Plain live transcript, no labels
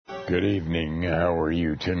Good evening. How are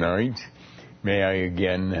you tonight? May I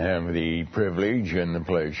again have the privilege and the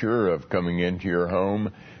pleasure of coming into your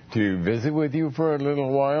home to visit with you for a little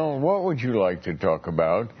while? What would you like to talk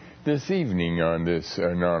about this evening on this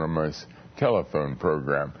anonymous telephone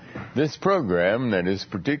program? This program that is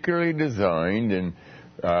particularly designed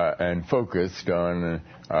and focused on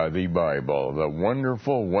the Bible, the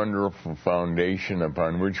wonderful, wonderful foundation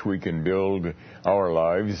upon which we can build our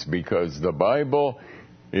lives, because the Bible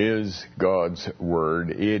is God's Word.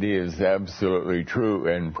 It is absolutely true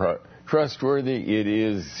and trustworthy. It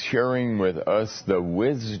is sharing with us the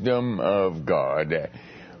wisdom of God.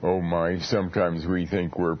 Oh my, sometimes we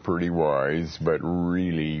think we're pretty wise, but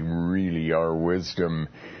really our wisdom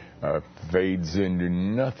fades into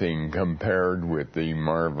nothing compared with the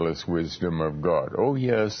marvelous wisdom of God. Oh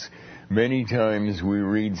yes, many times we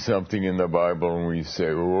read something in the Bible and we say,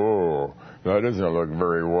 oh, that doesn't look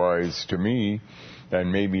very wise to me. And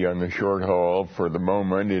maybe on the short haul, for the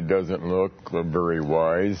moment, it doesn't look very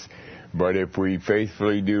wise. But if we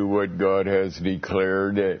faithfully do what God has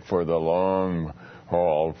declared for the long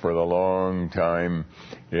haul, for the long time,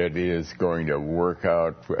 it is going to work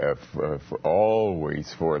out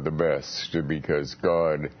always for the best, because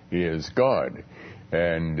God is God.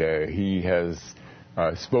 And He has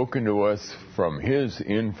spoken to us from His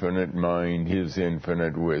infinite mind, His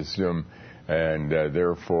infinite wisdom, and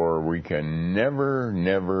therefore we can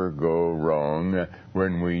never go wrong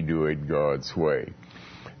when we do it God's way.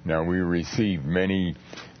 Now, we receive many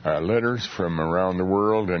letters from around the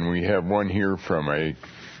world, and we have one here from a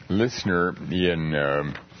listener in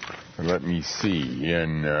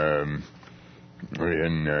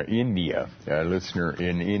India, a listener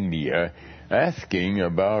in India, asking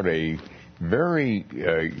about a very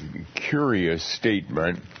curious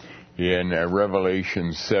statement in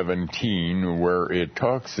Revelation 17, where it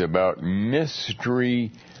talks about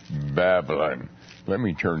Mystery Babylon. Let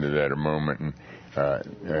me turn to that a moment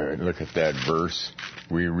and look at that verse.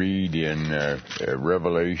 We read in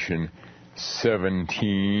Revelation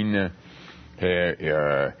 17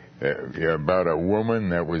 about a woman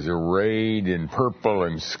that was arrayed in purple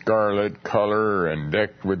and scarlet color and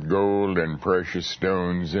decked with gold and precious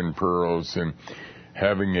stones and pearls, and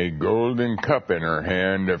having a golden cup in her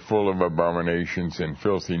hand full of abominations and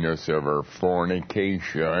filthiness of her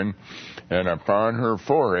fornication. And upon her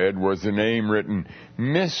forehead was a name written,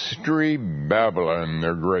 Mystery Babylon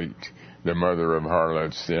the Great, the mother of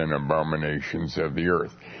harlots and abominations of the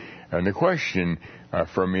earth. And the question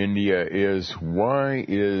from India is, why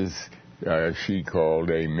is she called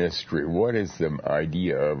a mystery? What is the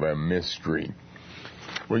idea of a mystery?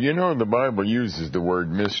 Well, you know, the Bible uses the word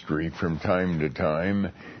mystery from time to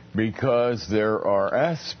time because there are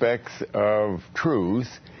aspects of truth,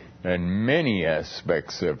 and many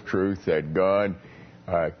aspects of truth, that God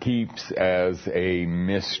keeps as a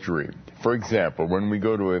mystery. For example, when we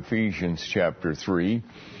go to Ephesians chapter 3,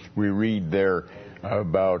 we read there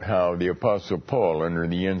about how the Apostle Paul, under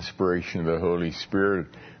the inspiration of the Holy Spirit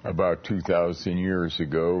about 2,000 years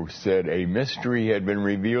ago, said a mystery had been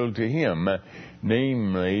revealed to him,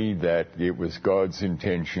 namely that it was God's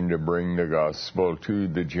intention to bring the gospel to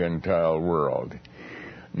the Gentile world.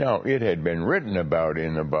 Now, it had been written about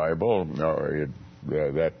in the Bible,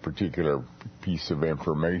 that particular piece of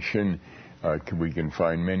information. We can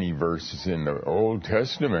find many verses in the Old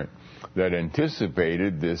Testament that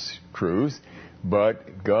anticipated this truth,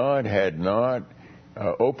 but God had not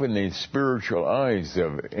opened the spiritual eyes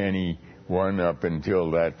of anyone up until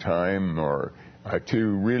that time, or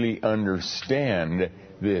to really understand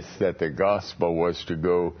this, that the gospel was to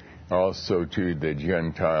go also to the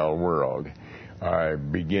Gentile world,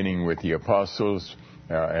 beginning with the apostles,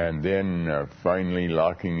 and then finally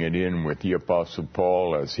locking it in with the Apostle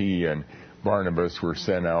Paul as he and Barnabas were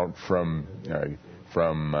sent out from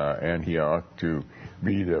Antioch to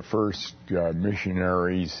be the first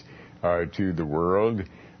missionaries to the world.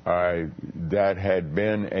 That had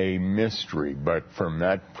been a mystery, but from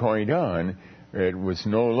that point on, it was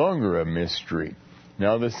no longer a mystery.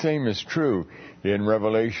 Now, the same is true in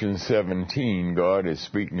Revelation 17. God is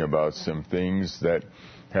speaking about some things that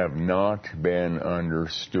have not been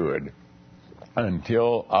understood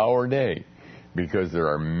until our day, because there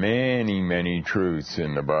are many truths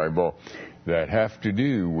in the Bible that have to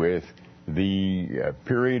do with the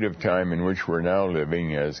period of time in which we're now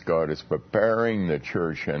living, as God is preparing the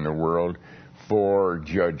church and the world for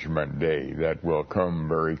Judgment Day. That will come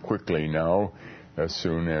very quickly now, as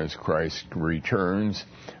soon as Christ returns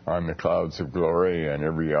on the clouds of glory and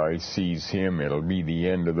every eye sees Him. It'll be the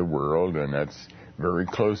end of the world, and that's very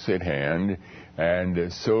close at hand,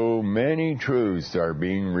 and so many truths are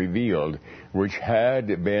being revealed which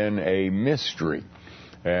had been a mystery.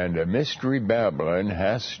 And a mystery Babylon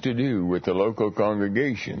has to do with the local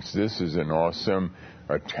congregations. This is an awesome,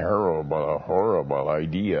 a terrible, a horrible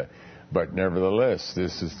idea. But nevertheless,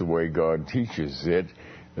 this is the way God teaches it,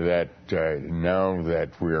 that now that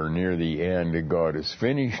we are near the end, God has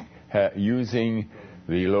finished using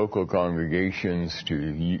the local congregations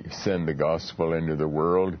to send the gospel into the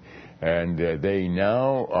world. And they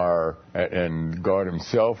now are, and God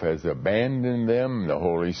himself has abandoned them. The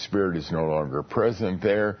Holy Spirit is no longer present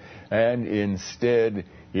there. And instead,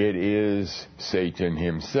 it is Satan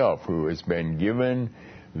himself who has been given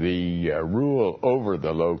the rule over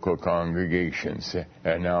the local congregations.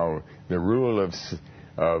 And now the rule of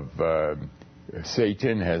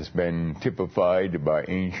Satan has been typified by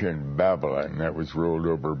ancient Babylon. That was ruled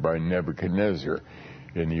over by Nebuchadnezzar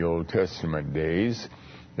in the Old Testament days.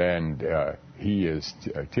 And he is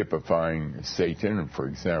typifying Satan, for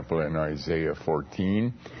example, in Isaiah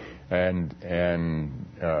 14.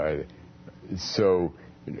 So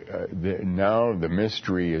now the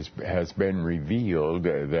mystery has been revealed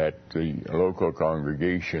that the local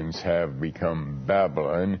congregations have become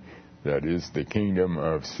Babylon, that is the kingdom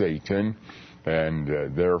of Satan,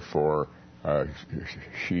 and therefore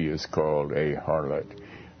she is called a harlot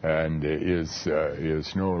and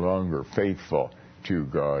is no longer faithful to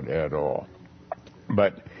God at all.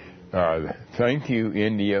 But thank you,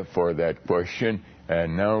 India, for that question.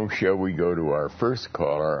 And now shall we go to our first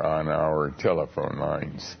caller on our telephone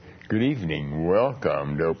lines. Good evening.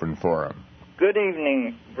 Welcome to Open Forum. Good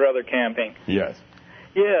evening, Brother Camping. Yes.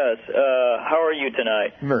 Yes. How are you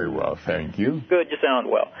tonight? Very well, thank you. Good. You sound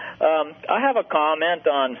well. I have a comment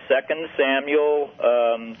on 2 Samuel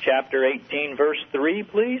chapter 18, verse 3,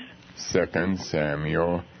 please. 2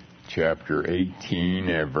 Samuel chapter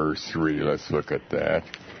 18, verse 3. Let's look at that.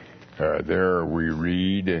 There we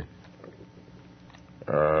read,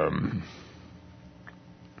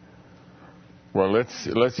 well,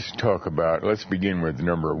 let's begin with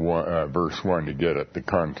number 1, verse 1 to get at the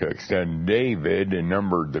context. And David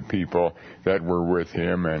numbered the people that were with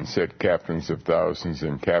him and set captains of thousands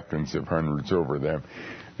and captains of hundreds over them.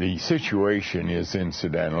 The situation is,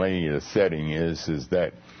 incidentally, the setting is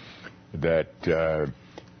that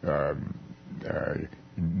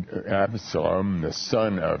Absalom, the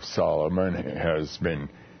son of Solomon, is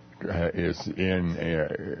in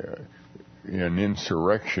an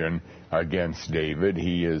insurrection against David.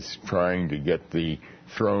 He is trying to get the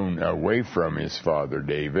throne away from his father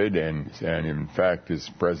David, and in fact is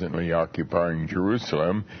presently occupying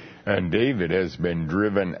Jerusalem. And David has been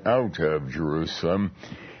driven out of Jerusalem,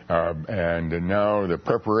 and now the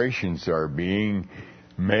preparations are being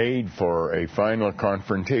made for a final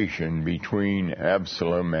confrontation between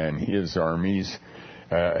Absalom and his armies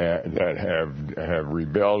that have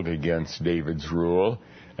rebelled against David's rule,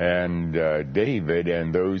 and David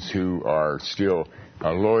and those who are still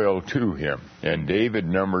loyal to him. And David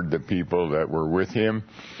numbered the people that were with him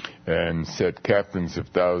and set captains of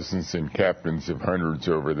thousands and captains of hundreds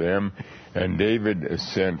over them. And David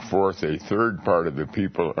sent forth a third part of the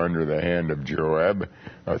people under the hand of Joab,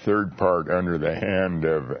 a third part under the hand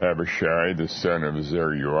of Abishai, the son of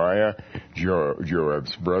Zeruiah,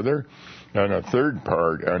 Joab's brother, and a third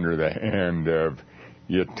part under the hand of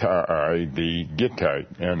Ittai the Gittite.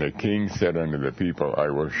 And the king said unto the people, I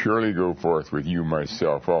will surely go forth with you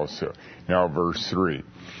myself also. Now verse 3.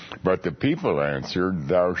 But the people answered,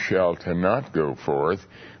 Thou shalt not go forth,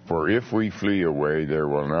 for if we flee away, they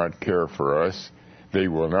will not care for us. They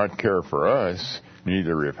will not care for us,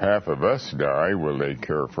 neither if half of us die will they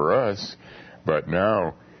care for us. But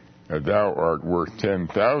now thou art worth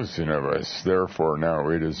 10,000 of us. Therefore now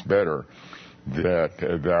it is better that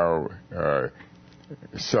thou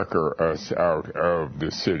succor us out of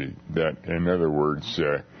the city. That, in other words,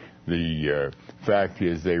 the fact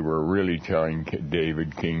is they were really telling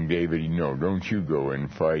King David, no, don't you go and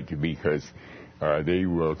fight, because they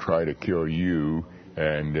will try to kill you,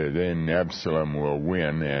 and then Absalom will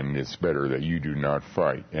win, and it's better that you do not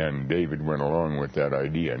fight. And David went along with that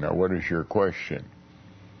idea. Now, what is your question?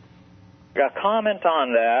 A comment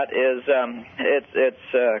on that is it's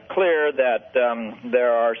clear that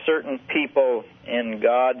there are certain people in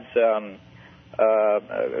God's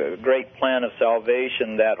great plan of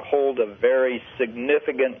salvation that hold a very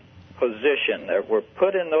significant position, that were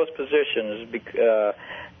put in those positions.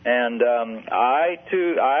 And I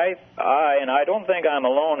don't think I'm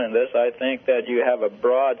alone in this. I think that you have a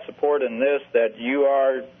broad support in this, that you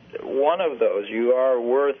are one of those. You are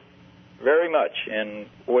worth very much, and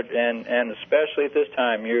especially at this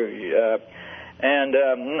time, And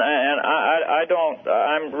I don't.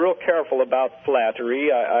 I'm real careful about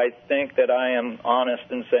flattery. I think that I am honest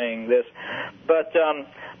in saying this, but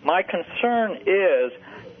my concern is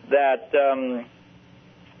that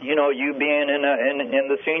you being in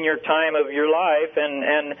the senior time of your life,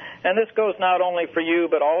 and this goes not only for you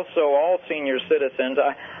but also all senior citizens.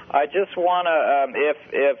 I just want to,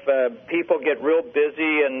 if people get real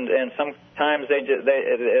busy and sometimes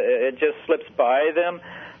it just slips by them.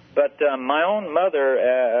 But my own mother,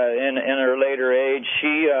 in her later age,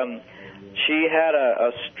 she had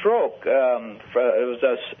a stroke.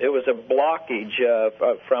 It was a blockage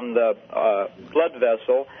from the blood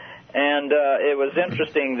vessel, and it was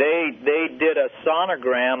interesting. They did a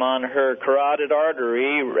sonogram on her carotid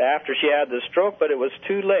artery after she had the stroke, but it was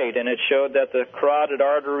too late, and it showed that the carotid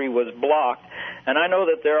artery was blocked. And I know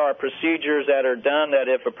that there are procedures that are done that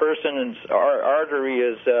if a person's artery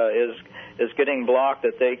is getting blocked,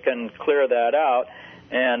 that they can clear that out.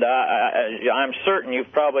 And I'm certain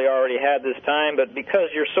you've probably already had this time, but because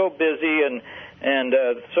you're so busy and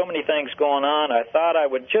so many things going on, I thought I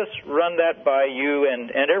would just run that by you and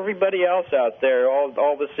everybody else out there,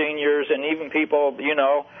 all the seniors and even people,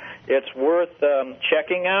 it's worth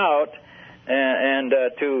checking out and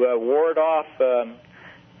to ward off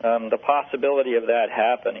the possibility of that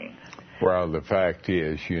happening. Well, the fact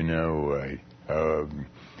is,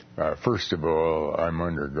 first of all, I'm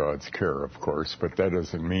under God's care, of course, but that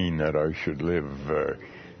doesn't mean that I should live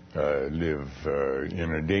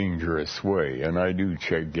in a dangerous way. And I do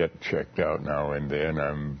get checked out now and then.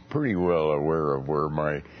 I'm pretty well aware of where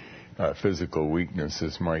my physical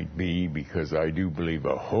weaknesses might be, because I do believe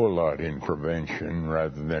a whole lot in prevention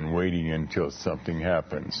rather than waiting until something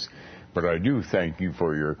happens. But I do thank you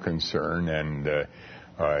for your concern, and there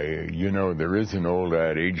is an old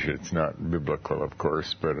adage, it's not biblical, of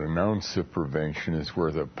course, but an ounce of prevention is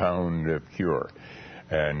worth a pound of cure.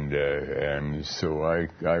 And so I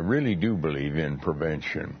really do believe in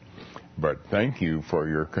prevention. But thank you for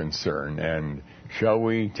your concern. And shall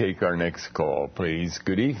we take our next call, please?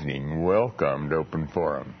 Good evening. Welcome to Open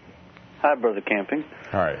Forum. Hi, Brother Camping.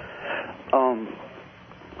 Hi.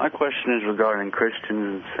 My question is regarding Christians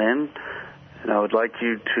and sin, and I would like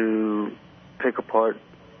you to pick apart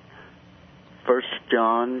 1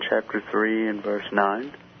 John chapter 3 and verse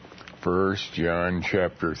 9. 1 John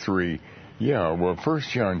chapter 3. Yeah, well, 1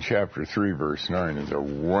 John chapter 3 verse 9 is a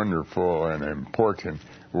wonderful and important,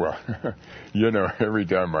 every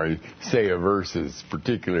time I say a verse is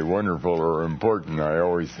particularly wonderful or important, I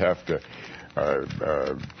always have to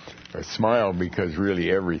smile, because really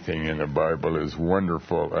everything in the Bible is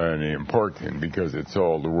wonderful and important because it's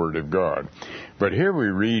all the Word of God. But here we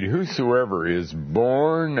read, whosoever is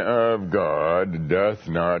born of God doth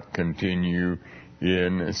not continue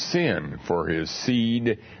in sin, for his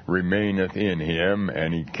seed remaineth in him,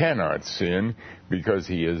 and he cannot sin because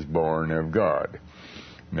he is born of God.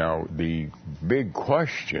 Now, the big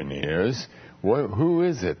question is, who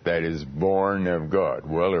is it that is born of God?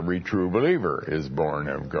 Well, every true believer is born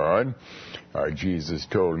of God. Jesus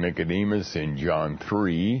told Nicodemus in John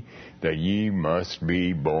 3 that ye must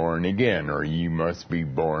be born again, or ye must be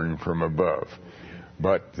born from above.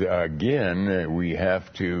 But again, we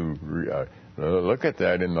have to look at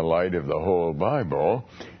that in the light of the whole Bible,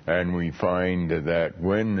 and we find that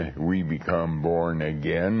when we become born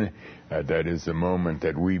again, that is the moment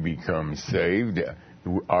that we become saved.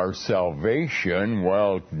 Our salvation,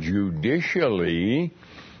 while judicially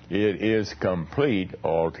it is complete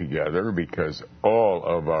altogether, because all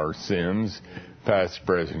of our sins, past,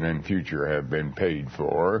 present, and future, have been paid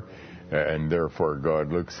for, and therefore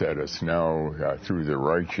God looks at us now through the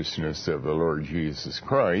righteousness of the Lord Jesus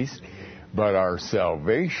Christ. But our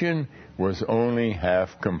salvation was only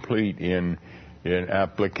half complete in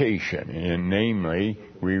application, and namely,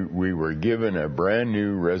 we were given a brand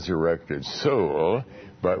new resurrected soul,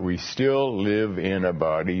 but we still live in a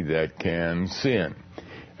body that can sin.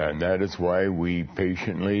 And that is why we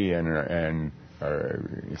patiently and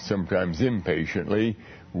sometimes impatiently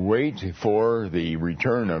wait for the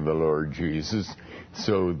return of the Lord Jesus,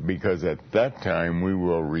 because at that time we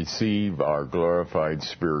will receive our glorified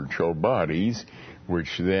spiritual bodies,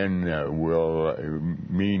 which then will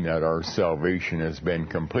mean that our salvation has been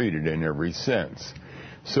completed in every sense.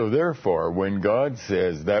 So therefore, when God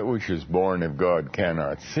says that which is born of God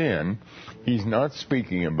cannot sin, he's not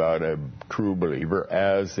speaking about a true believer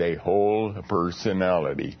as a whole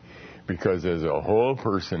personality. Because as a whole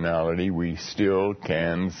personality, we still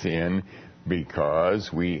can sin,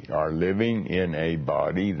 because we are living in a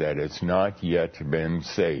body that has not yet been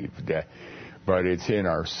saved. But it's in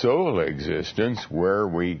our soul existence where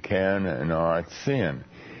we cannot sin.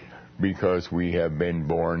 because we have been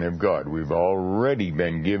born of God. We've already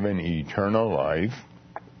been given eternal life.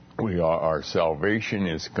 Our salvation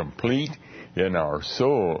is complete in our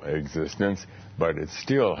soul existence, but it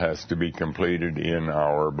still has to be completed in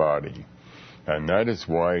our body. And that is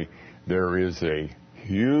why there is a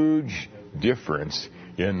huge difference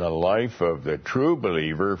in the life of the true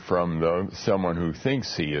believer from someone who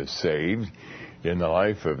thinks he is saved. In the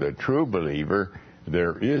life of the true believer,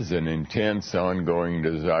 there is an intense, ongoing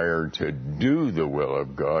desire to do the will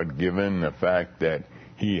of God, given the fact that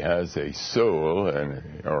he has a soul,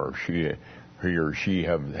 he or she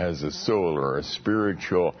has a soul or a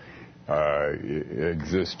spiritual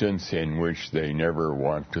existence in which they never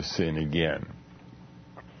want to sin again.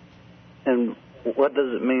 And what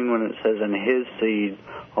does it mean when it says, "and his seed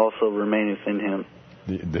also remaineth in him"?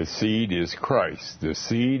 The seed is Christ. The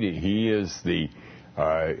seed, he is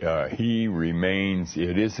he remains.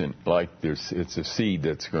 It isn't like this. It's a seed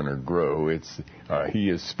that's going to grow. He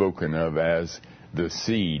is spoken of as the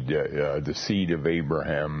seed. The seed of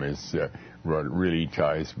Abraham is what it really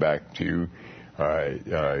ties back to.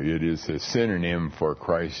 It is a synonym for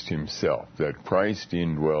Christ himself, that Christ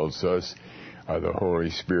indwells us, the Holy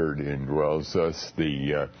Spirit indwells us,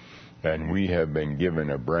 and we have been given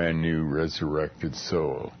a brand new resurrected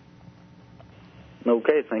soul.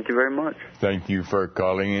 Okay, thank you very much. Thank you for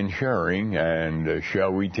calling and sharing, and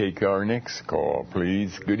shall we take our next call,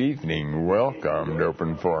 please? Good evening. Welcome to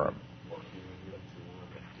Open Forum.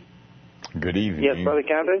 Good evening. Yes, Brother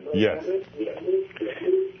Camden? Yes.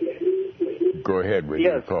 Go ahead with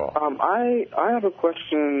your call. I have a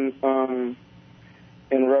question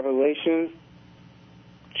in Revelation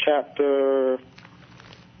chapter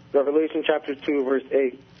 2, verse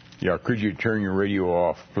 8. Yeah, could you turn your radio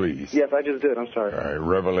off, please? Yes, I just did. I'm sorry. All right,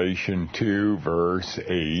 Revelation 2, verse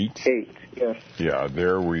 8. 8, yes. Yeah,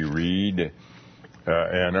 there we read,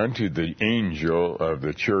 and unto the angel of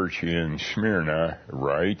the church in Smyrna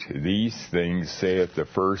write, these things saith the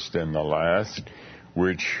first and the last,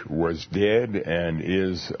 which was dead and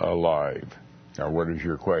is alive. Now, what is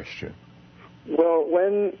your question? Well,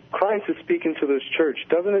 when Christ is speaking to this church,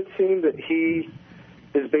 doesn't it seem that he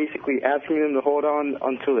is basically asking them to hold on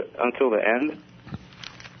until the end?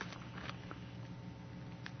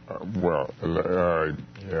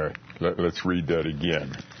 Let's read that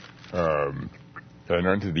again. And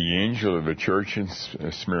unto the angel of the church in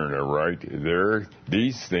Smyrna write, there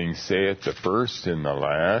these things saith the first and the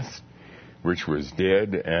last, which was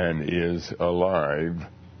dead and is alive.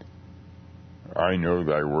 I know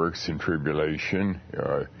thy works in tribulation.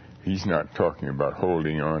 He's not talking about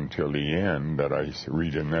holding on till the end that I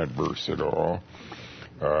read in that verse at all.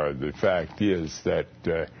 The fact is that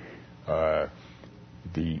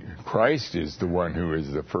the Christ is the one who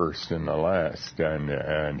is the first and the last,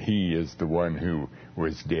 and he is the one who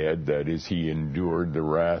was dead. That is, he endured the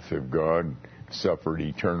wrath of God, suffered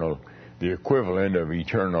the equivalent of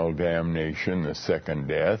eternal damnation, the second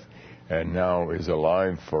death, and now is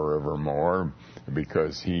alive forevermore,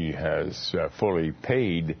 because he has fully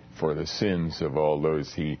paid for the sins of all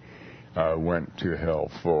those he went to hell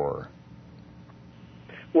for.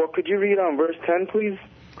 Well, could you read on verse 10, please?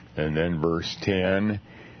 And then verse 10,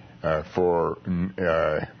 for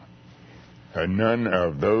none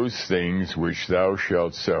of those things which thou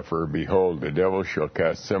shalt suffer, behold, the devil shall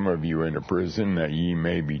cast some of you into prison, that ye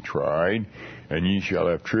may be tried, and ye shall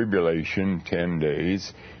have tribulation 10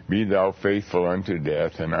 days. Be thou faithful unto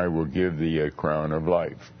death, and I will give thee a crown of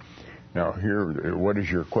life. Now, here, what is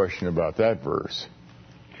your question about that verse?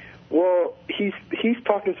 Well, he's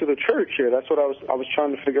talking to the church here. That's what I was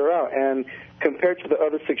trying to figure out. And compared to the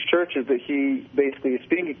other 6 churches that he basically is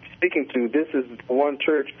speaking to, this is one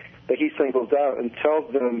church that he singles out and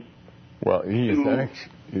tells them. Well, he is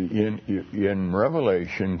actually in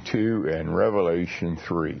Revelation 2 and Revelation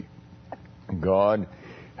 3. God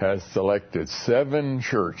has selected 7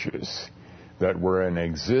 churches that were in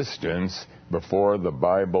existence before the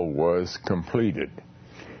Bible was completed.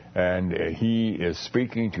 And he is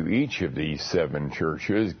speaking to each of these 7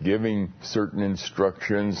 churches, giving certain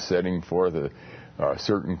instructions, setting forth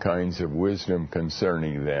certain kinds of wisdom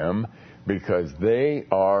concerning them, because they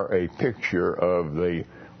are a picture of the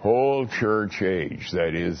whole church age,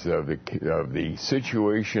 that is, of the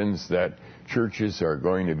situations that churches are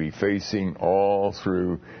going to be facing all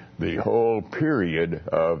through the whole period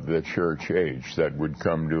of the church age that would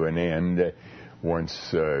come to an end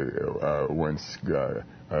once the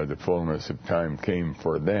fullness of time came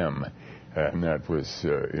for them, and that was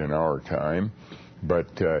in our time.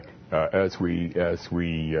 But as we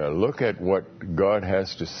look at what God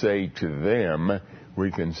has to say to them,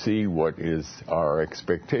 we can see what is our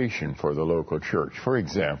expectation for the local church. For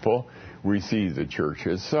example, we see the church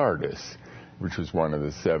at Sardis, which was one of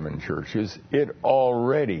the 7 churches. It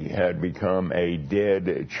already had become a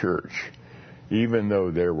dead church, even though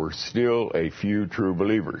there were still a few true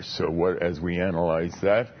believers. So as we analyze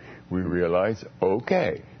that, we realize,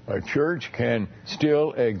 okay, a church can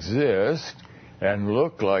still exist and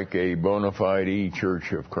look like a bona fide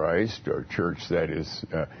Church of Christ, or church that is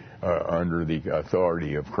under the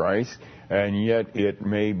authority of Christ, and yet it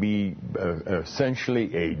may be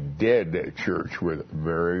essentially a dead church with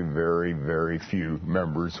very, very, very few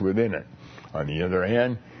members within it. On the other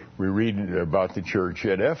hand, we read about the church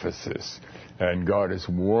at Ephesus, and God is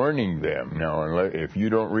warning them. Now, if you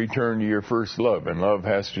don't return to your first love, and love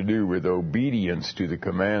has to do with obedience to the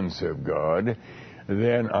commands of God,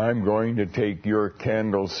 then I'm going to take your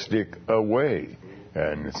candlestick away.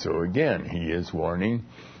 And so again, he is warning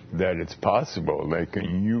that it's possible that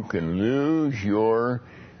you can lose your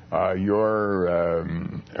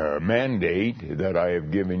mandate that I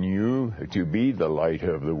have given you to be the light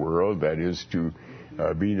of the world, that is to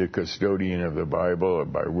be the custodian of the Bible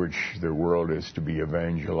by which the world is to be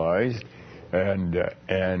evangelized, and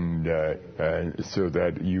so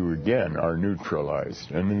that you again are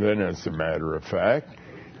neutralized. And then, as a matter of fact,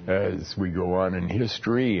 as we go on in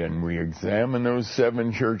history and we examine those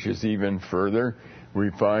 7 churches even further, we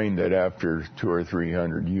find that after 200 or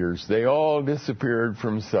 300 years, they all disappeared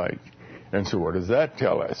from sight. And so what does that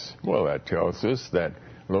tell us? Well, that tells us that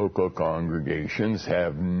local congregations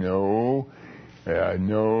have no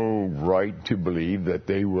right to believe that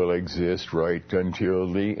they will exist right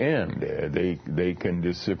until the end. They can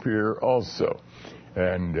disappear also.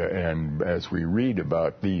 And as we read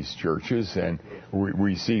about these churches, and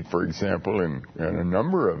we see, for example, in a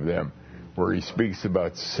number of them, where he speaks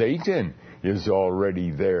about Satan is already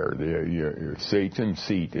there. Satan's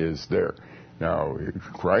seat is there. Now,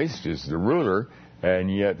 Christ is the ruler, and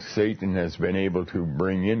yet Satan has been able to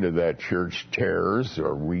bring into that church tares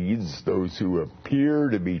or weeds, those who appear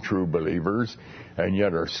to be true believers and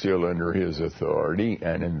yet are still under his authority,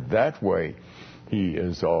 and in that way he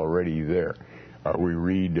is already there. We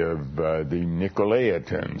read of the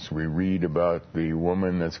Nicolaitans. We read about the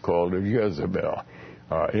woman that's called a Jezebel,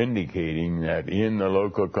 indicating that in the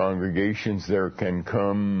local congregations there can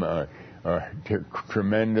come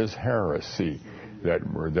tremendous heresy that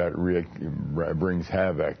brings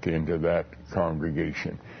havoc into that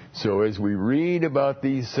congregation. So as we read about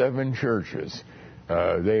these 7 churches,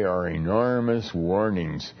 they are enormous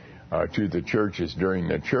warnings to the churches during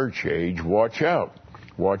the church age. Watch out.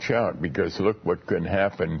 Watch out, because look what can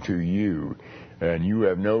happen to you. And you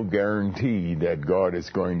have no guarantee that God is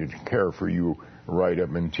going to care for you right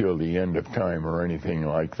up until the end of time or anything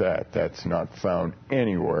like that. That's not found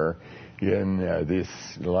anywhere in this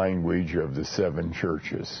language of the 7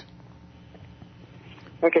 churches.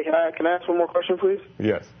 Okay, can I ask one more question, please?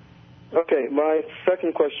 Yes. Okay, my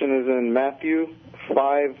second question is in Matthew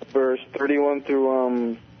 5, verse 31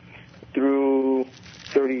 through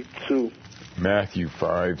 32. Matthew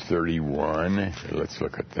 5:31. Let's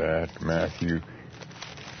look at that. Matthew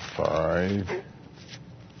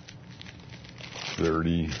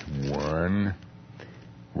 5:31.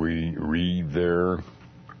 We read there,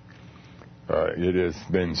 it has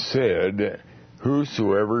been said,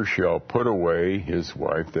 whosoever shall put away his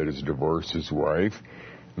wife, that is, divorce his wife,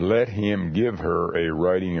 let him give her a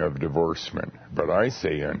writing of divorcement. But I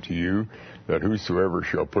say unto you, that whosoever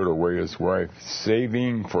shall put away his wife,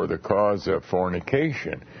 saving for the cause of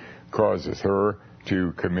fornication, causeth her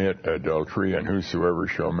to commit adultery, and whosoever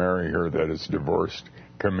shall marry her that is divorced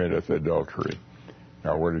committeth adultery.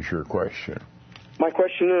 Now, what is your question? My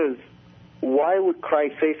question is, why would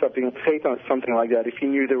Christ say something like that if he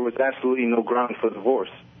knew there was absolutely no ground for divorce?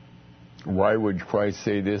 Why would Christ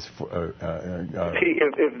say this? If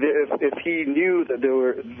he knew that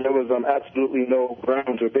there was absolutely no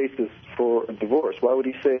grounds or basis for divorce, why would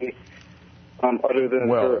he say other than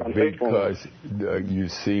her unfaithfulness? Because you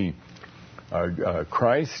see,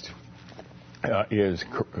 Christ is,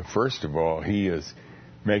 first of all, he is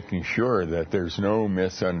making sure that there's no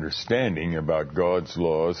misunderstanding about God's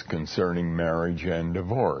laws concerning marriage and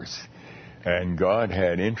divorce. And God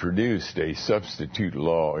had introduced a substitute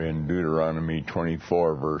law in Deuteronomy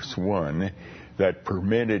 24, verse 1, that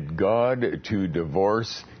permitted God to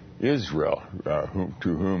divorce Israel,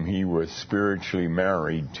 to whom he was spiritually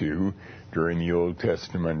married to during the Old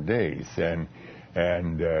Testament days. And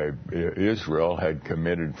Israel had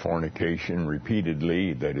committed fornication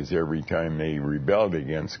repeatedly. That is, every time they rebelled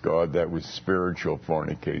against God, that was spiritual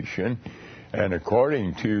fornication. And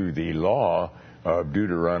according to the law, of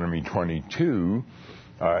Deuteronomy 22,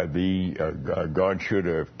 God should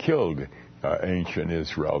have killed ancient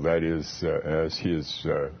Israel. That is, as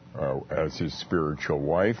his spiritual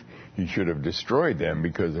wife, he should have destroyed them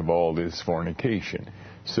because of all this fornication.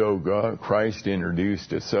 So Christ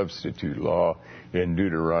introduced a substitute law in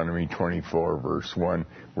Deuteronomy 24, verse 1,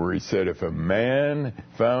 where he said if a man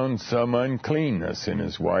found some uncleanness in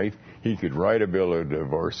his wife, he could write a bill of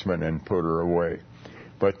divorcement and put her away.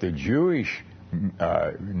 But the Jewish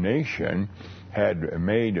nation had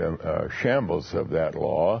made a shambles of that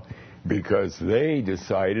law because they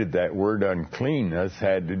decided that word uncleanness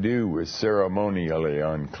had to do with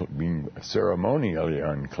being ceremonially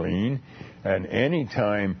unclean, and any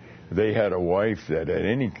time they had a wife that had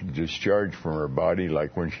any discharge from her body,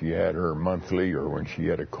 like when she had her monthly or when she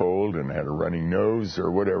had a cold and had a runny nose or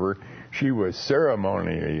whatever, she was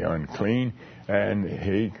ceremonially unclean, and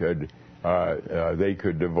they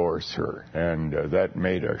could divorce her. And that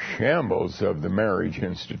made a shambles of the marriage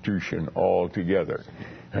institution altogether.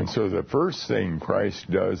 And so the first thing Christ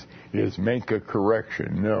does is make a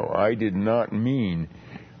correction. No, I did not mean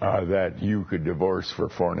that you could divorce for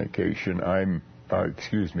fornication.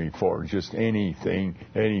 For just anything,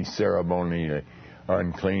 any ceremony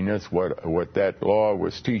uncleanness. What that law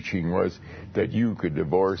was teaching was that you could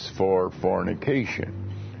divorce for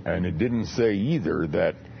fornication. And it didn't say either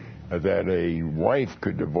that a wife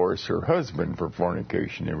could divorce her husband for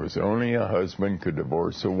fornication. It was only a husband could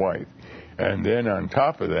divorce a wife. And then on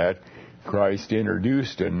top of that, Christ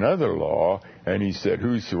introduced another law, and he said,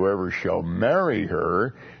 whosoever shall marry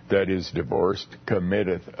her that is divorced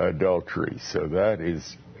committeth adultery. So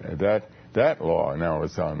that law now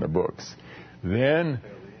is on the books. Then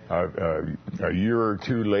a year or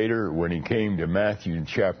two later, when he came to Matthew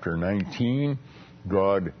chapter 19,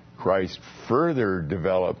 Christ further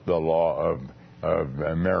developed the law of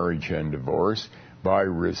marriage and divorce by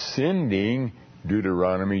rescinding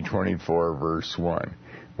Deuteronomy 24, verse 1,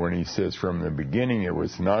 when he says, from the beginning it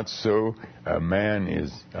was not so. A man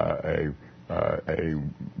is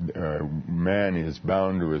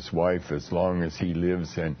bound to his wife as long as he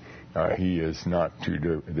lives, and there is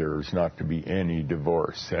not to be any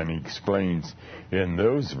divorce. And he explains in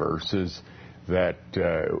those verses that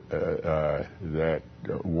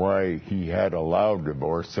why he had allowed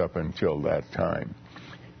divorce up until that time.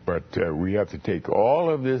 But we have to take all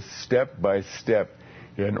of this step by step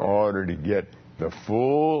in order to get the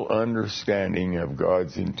full understanding of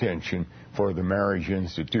God's intention for the marriage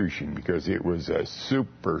institution, because it was a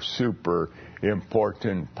super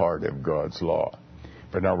important part of God's law.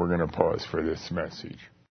 But now we're going to pause for this message.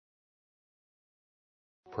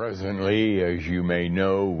 Presently, as you may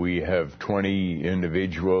know, we have 20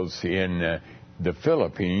 individuals in the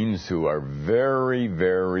Philippines who are very,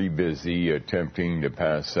 very busy attempting to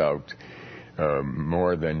pass out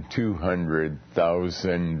more than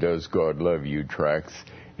 200,000 Does God Love You tracts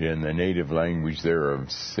in the native language there of,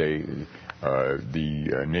 say,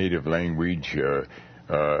 the native language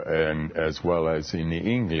and as well as in the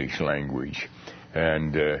English language.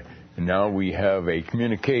 And now we have a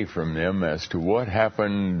communique from them as to what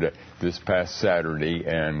happened this past Saturday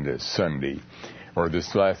and Sunday, or this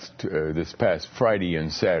past Friday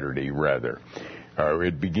and Saturday, rather.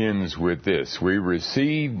 It begins with this. We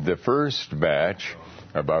received the first batch,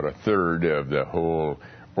 about a third of the whole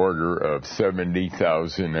order of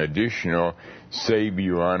 70,000 additional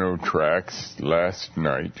Cebuano tracts last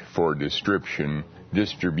night for distribution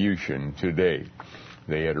today.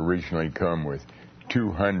 They had originally come with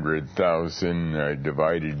 200,000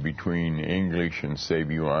 divided between English and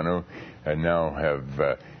Cebuano, and now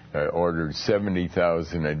have ordered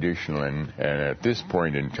 70,000 additional, and at this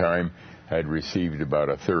point in time had received about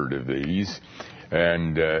a third of these.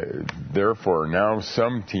 And therefore now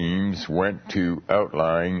some teams went to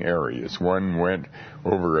outlying areas. One went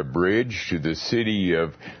over a bridge to the city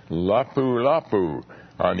of Lapu-Lapu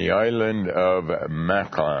on the island of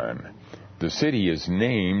Maclan. The city is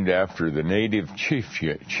named after the native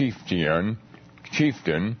chieftain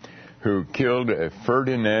who killed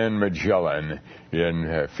Ferdinand Magellan in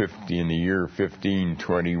the year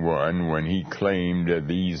 1521 when he claimed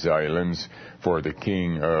these islands for the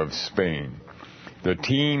King of Spain. The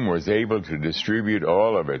team was able to distribute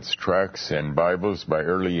all of its tracts and Bibles by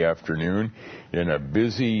early afternoon in a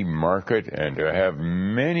busy market and to have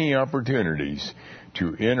many opportunities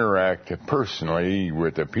to interact personally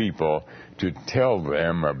with the people to tell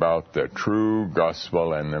them about the true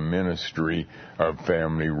gospel and the ministry of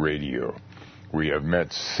Family Radio. We have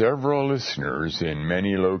met several listeners in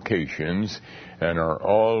many locations and are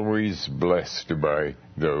always blessed by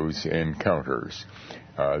those encounters.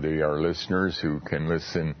 They are listeners who can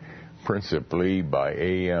listen principally by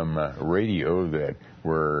AM radio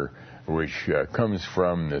which comes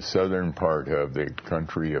from the southern part of the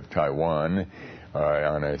country of Taiwan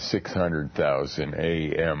on a 600,000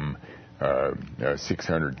 AM,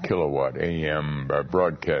 600 kilowatt AM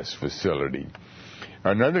broadcast facility.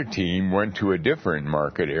 Another team went to a different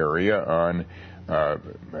market area on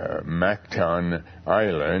Mactan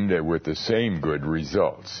Island with the same good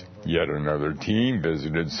results. Yet another team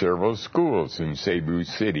visited several schools in Cebu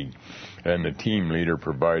City, and the team leader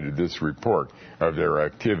provided this report of their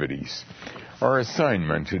activities. Our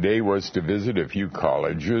assignment today was to visit a few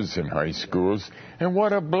colleges and high schools, and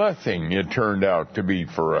what a blessing it turned out to be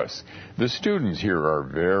for us. The students here are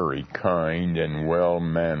very kind and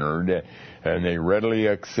well-mannered, and they readily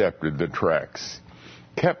accepted the tracts,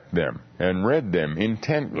 kept them, and read them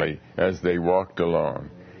intently as they walked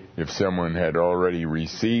along. If someone had already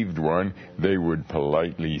received one, they would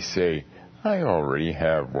politely say, "I already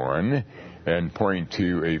have one," and point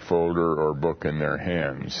to a folder or book in their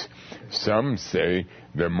hands. Some say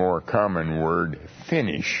the more common word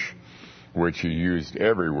finish, which is used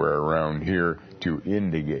everywhere around here to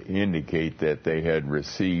indicate that they had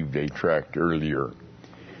received a tract earlier.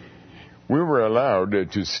 We were allowed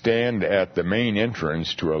to stand at the main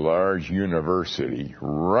entrance to a large university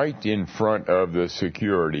right in front of the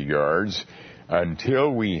security guards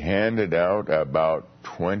until we handed out about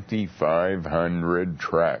 2,500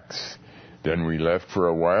 tracts. Then we left for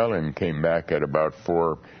a while and came back at about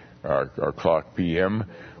 4 o'clock p.m.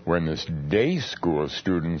 when the day school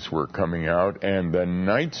students were coming out and the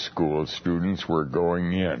night school students were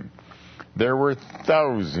going in. There were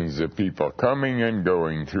thousands of people coming and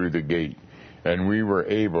going through the gate, and we were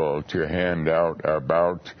able to hand out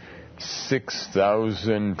about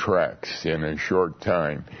 6,000 tracts in a short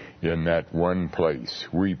time in that one place.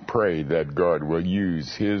 We pray that God will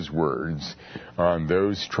use His words on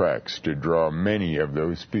those tracts to draw many of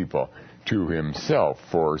those people to Himself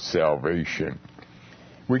for salvation.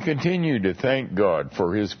 We continue to thank God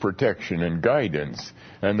for His protection and guidance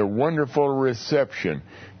and the wonderful reception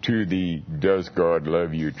to the Does God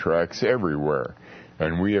Love You tracts everywhere.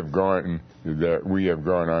 And we have gone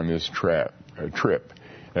on this trip,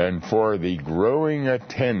 and for the growing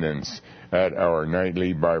attendance at our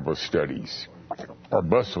nightly Bible studies. A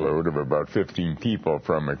busload of about 15 people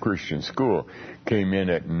from a Christian school came in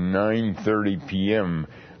at 9:30 p.m.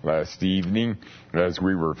 last evening as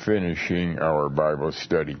we were finishing our Bible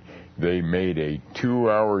study. They made a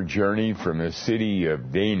 2-hour journey from the city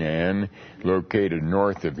of Da Nang, located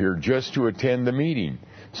north of here, just to attend the meeting.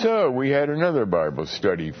 So we had another Bible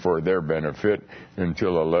study for their benefit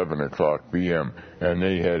until 11 o'clock p.m., and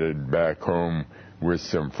they headed back home with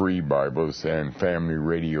some free Bibles and family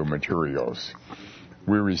radio materials.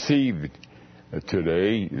 We received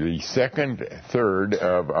today the third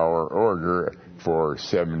of our order for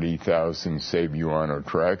 70,000 Cebuano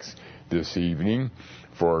tracts this evening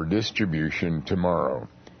for distribution tomorrow.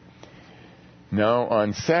 Now,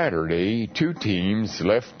 on Saturday, 2 teams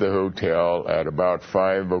left the hotel at about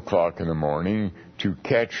 5 o'clock in the morning to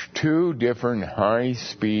catch 2 different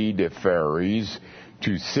high-speed ferries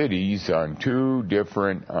to cities on 2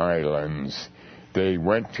 different islands. They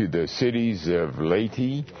went to the cities of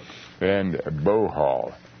Leyte and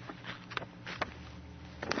Bohol,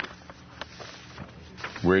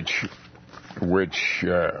 which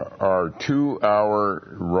are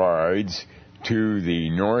 2-hour rides to the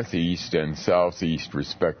northeast and southeast,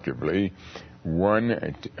 respectively.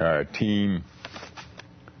 One team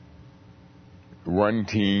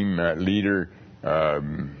leader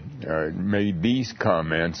made these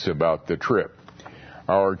comments about the trip.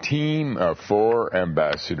 Our team of 4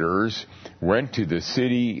 ambassadors went to the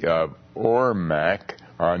city of Ormac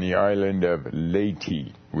on the island of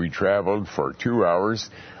Leyte. We traveled for 2 hours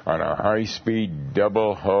on a high-speed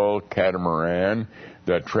double-hull catamaran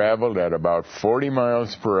that traveled at about 40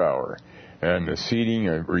 miles per hour, and the seating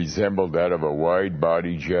resembled that of a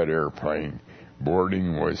wide-body jet airplane.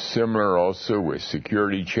 Boarding was similar also, with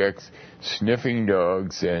security checks, sniffing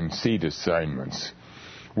dogs, and seat assignments.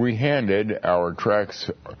 We handed our tracts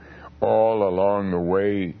all along the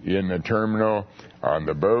way in the terminal, on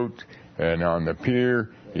the boat, and on the pier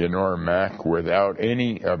in Ormac without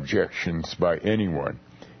any objections by anyone.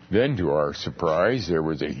 Then, to our surprise, there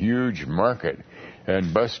was a huge market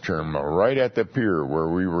and bus terminal right at the pier where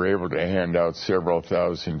we were able to hand out several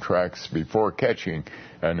thousand tracts before catching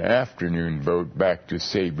an afternoon boat back to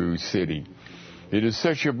Cebu City. It is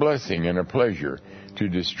such a blessing and a pleasure to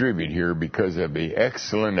distribute here because of the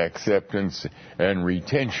excellent acceptance and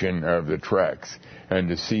retention of the tracts, and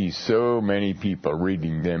to see so many people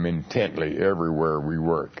reading them intently everywhere we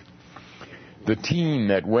work. The team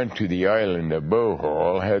that went to the island of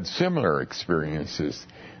Bohol had similar experiences.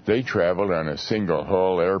 They traveled on a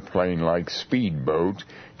single-hull airplane-like speedboat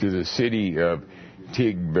to the city of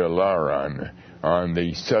Tigbilaran on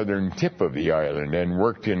the southern tip of the island and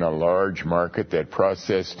worked in a large market that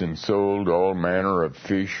processed and sold all manner of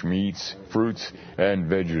fish, meats, fruits, and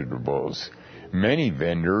vegetables. Many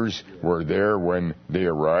vendors were there when they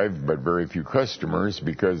arrived, but very few customers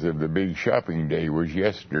because of the big shopping day was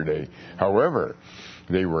yesterday. However,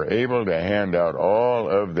 they were able to hand out all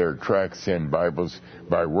of their tracts and Bibles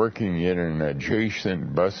by working in an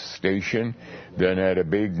adjacent bus station, then at a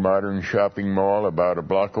big modern shopping mall about a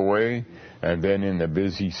block away, and then in the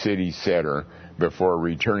busy city center before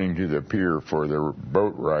returning to the pier for their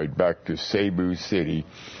boat ride back to Cebu City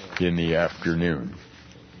in the afternoon.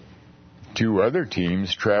 2 other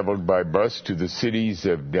teams traveled by bus to the cities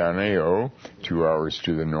of Danao, 2 hours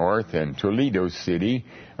to the north, and Toledo City,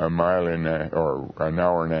 an hour and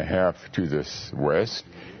a half to the west,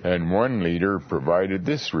 and one leader provided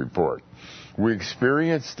this report. We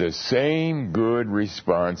experienced the same good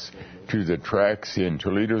response to the tracks in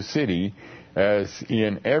Toledo City as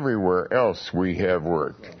in everywhere else we have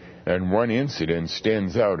worked, and one incident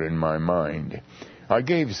stands out in my mind. I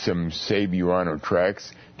gave some Cebuano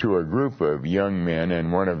tracts to a group of young men, and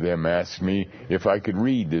one of them asked me if I could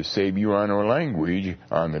read the Cebuano language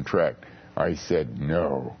on the tract. I said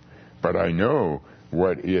no, but I know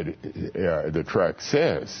what the tract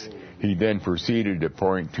says. He then proceeded to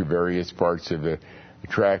point to various parts of the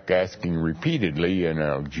tract, asking repeatedly in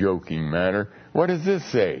a joking manner, "What does this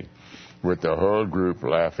say?" with the whole group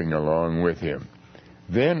laughing along with him.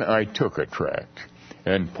 Then I took a tract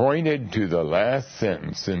and pointed to the last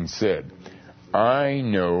sentence and said, "I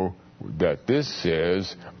know that this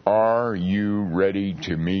says, 'Are you ready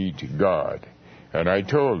to meet God?'" And I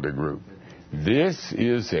told the group, "This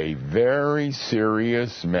is a very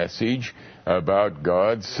serious message about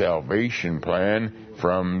God's salvation plan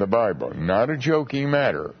from the Bible, not a joking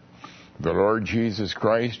matter. The Lord Jesus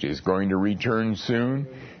Christ is going to return soon,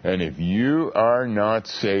 and if you are not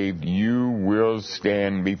saved, you will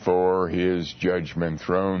stand before His judgment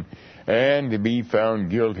throne and be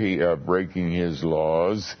found guilty of breaking His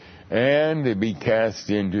laws and be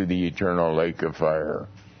cast into the eternal lake of fire."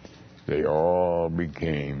 They all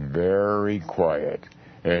became very quiet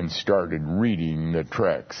and started reading the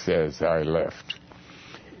tracts as I left.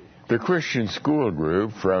 The Christian school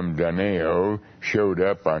group from Danao showed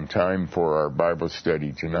up on time for our Bible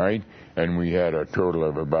study tonight, and we had a total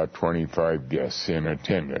of about 25 guests in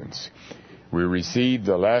attendance. We received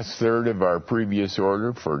the last third of our previous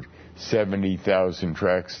order for 70,000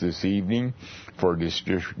 tracts this evening for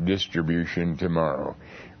distribution tomorrow,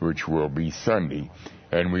 which will be Sunday,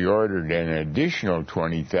 and we ordered an additional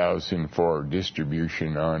 20,000 for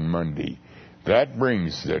distribution on Monday. That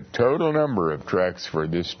brings the total number of tracts for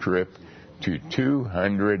this trip to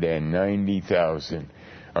 290,000,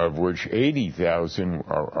 of which 80,000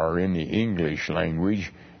 are in the English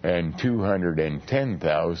language and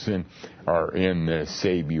 210,000 are in the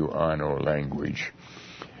Cebuano language.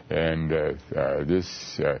 And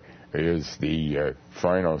this is the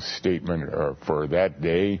final statement for that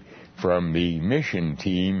day from the mission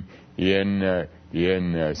team in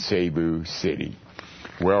Cebu City.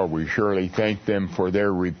 Well, we surely thank them for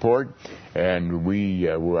their report, and we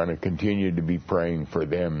want to continue to be praying for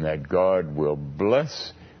them that God will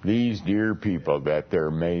bless these dear people, that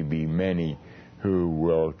there may be many who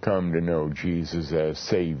will come to know Jesus as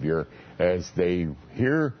Savior as they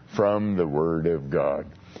hear from the Word of God.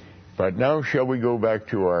 But now shall we go back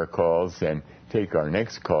to our calls and take our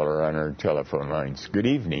next caller on our telephone lines. Good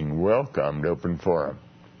evening. Welcome to Open Forum.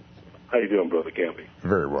 How you doing, Brother Campy?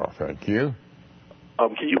 Very well, thank you.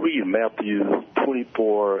 Can you read Matthew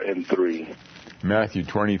 24 and 3? Matthew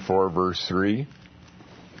 24, verse 3?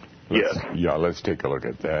 Yes. Yeah, let's take a look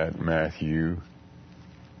at that. Matthew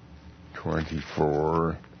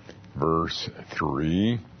 24, verse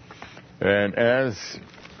 3. And as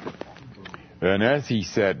he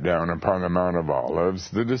sat down upon the Mount of Olives,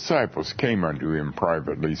 the disciples came unto him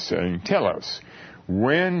privately, saying, "Tell us,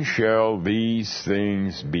 when shall these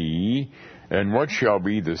things be? And what shall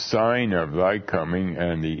be the sign of thy coming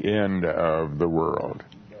and the end of the world?"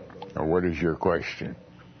 Now, what is your question?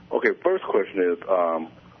 Okay, first question is,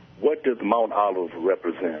 what does Mount Olive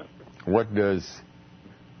represent? What does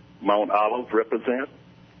Mount Olive represent?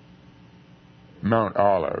 Mount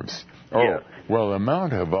Olives. Oh, yeah. Well, the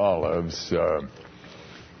Mount of Olives,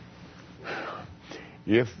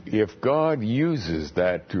 if God uses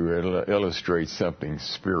that to illustrate something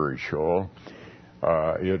spiritual,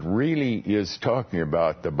 it really is talking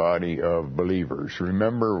about the body of believers.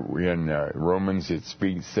 Remember in Romans it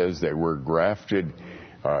says that we're grafted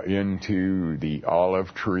into the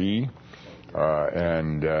olive tree,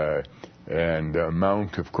 and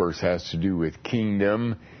mount, of course, has to do with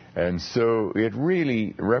kingdom. And so it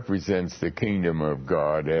really represents the kingdom of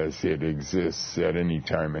God as it exists at any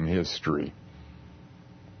time in history.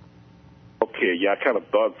 Okay, yeah, I kind of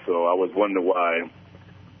thought so. I was wondering why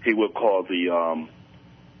he would call the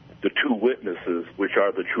two witnesses, which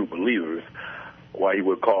are the true believers, why he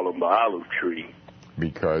would call them the olive tree.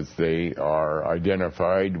 Because they are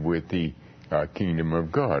identified with the kingdom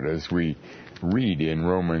of God, as we read in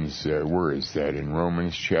Romans, where is that? In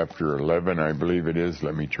Romans chapter 11, I believe it is.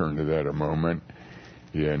 Let me turn to that a moment.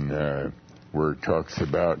 In where it talks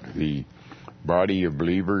about the body of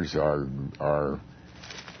believers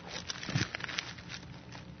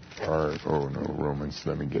Romans,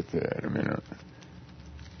 let me get that a minute.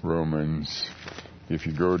 Romans, if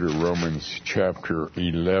you go to Romans chapter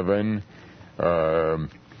 11,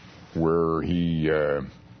 where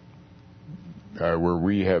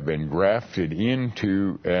we have been grafted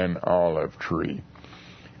into an olive tree.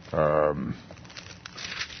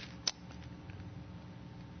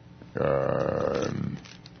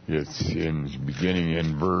 It's beginning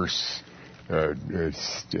in verse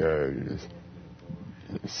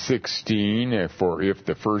 16. For if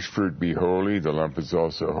the first fruit be holy, the lump is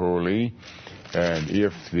also holy, and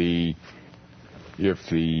if the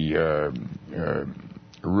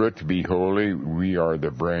root be holy, we are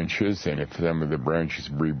the branches, and if some of the branches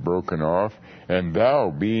be broken off, and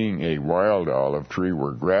thou, being a wild olive tree,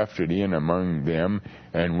 were grafted in among them,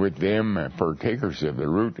 and with them partakers of the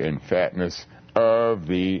root and fatness of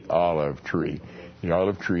the olive tree. The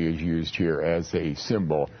olive tree is used here as a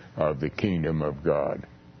symbol of the kingdom of God.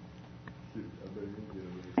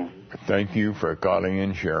 Thank you for calling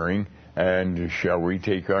and sharing. And shall we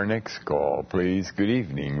take our next call, please? Good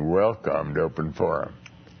evening. Welcome to Open Forum.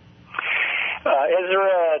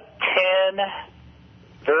 Ezra 10,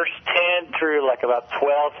 verse 10 through like about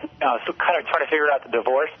 12. So kind of trying to figure out the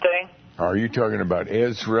divorce thing. Are you talking about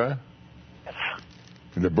Ezra? Yes.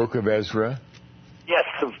 The book of Ezra? Yes,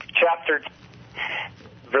 chapter,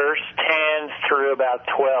 verse 10 through about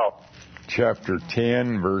 12. Chapter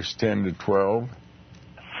 10, verse 10 to 12?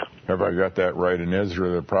 Have I got that right? And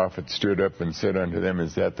Ezra the prophet stood up and said unto them,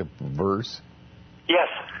 is that the verse? Yes.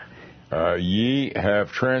 Ye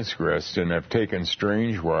have transgressed and have taken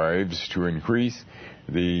strange wives to increase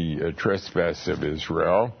the trespass of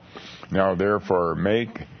Israel. Now therefore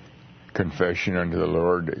make confession unto the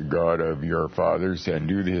Lord God of your fathers, and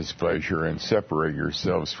do his pleasure, and separate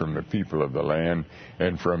yourselves from the people of the land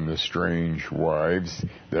and from the strange wives.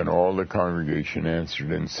 Then all the congregation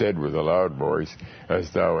answered and said with a loud voice,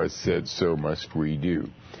 as thou hast said, so must we do.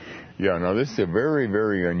 Yeah, now this is a very,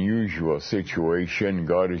 very unusual situation.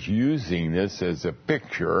 God is using this as a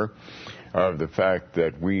picture of the fact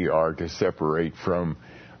that we are to separate from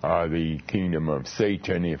the kingdom of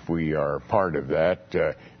Satan if we are part of that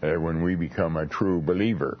when we become a true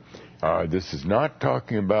believer. This is not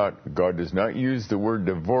talking about, God does not use the word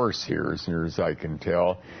divorce here, as near as I can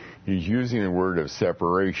tell. He's using the word of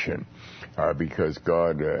separation because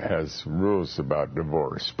God has rules about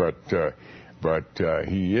divorce. But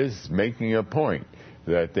he is making a point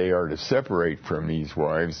that they are to separate from these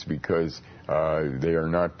wives because they are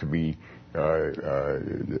not to be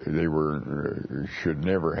should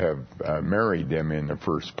never have married them in the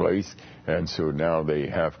first place, and so now they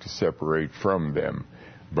have to separate from them.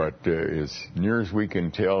 But as near as we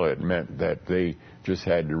can tell, it meant that they just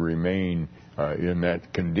had to remain in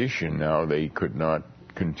that condition. Now they could not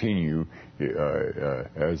continue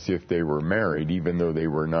as if they were married, even though they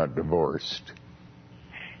were not divorced.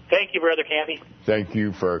 Thank you, Brother Campy. Thank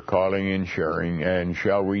you for calling and sharing. And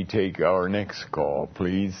shall we take our next call,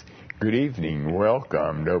 please? Good evening.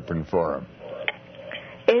 Welcome to Open Forum.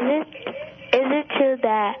 Is it true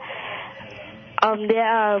that there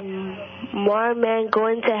are more men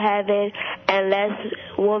going to heaven and less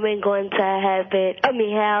women going to heaven?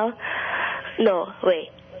 Hell? No, wait.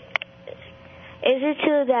 Is it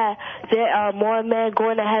true that there are more men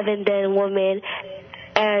going to heaven than women,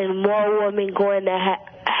 and more women going to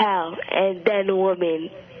hell and then women?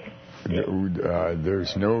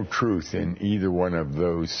 There's no truth in either one of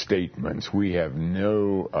those statements. We have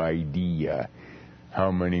no idea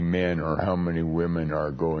how many men or how many women are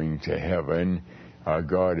going to heaven.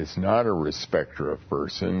 God is not a respecter of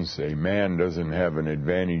persons. A man doesn't have an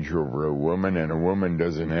advantage over a woman, and a woman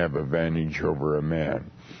doesn't have advantage over a man.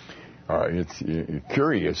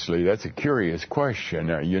 Curiously, that's a curious question.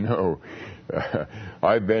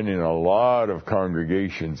 I've been in a lot of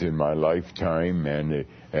congregations in my lifetime, and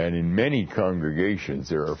in many congregations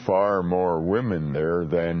there are far more women there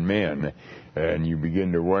than men. And you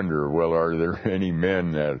begin to wonder, well, are there any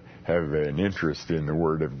men that have an interest in the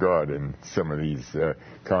Word of God in some of these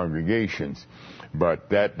congregations? But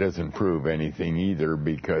that doesn't prove anything either,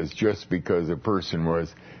 because just because a person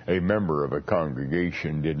was a member of a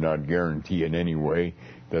congregation did not guarantee in any way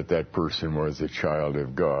that that person was a child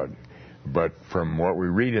of God. But from what we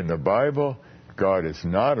read in the Bible, God is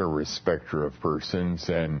not a respecter of persons,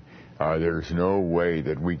 and there's no way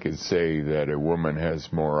that we could say that a woman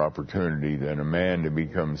has more opportunity than a man to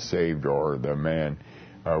become saved, or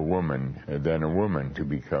a woman than a woman to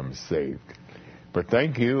become saved. But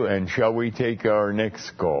thank you, and shall we take our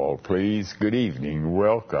next call, please? Good evening.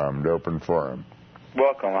 Welcome to Open Forum.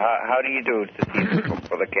 Welcome. How do you do this evening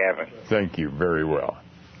for the cabin? Thank you very well.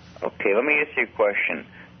 Okay, let me ask you a question.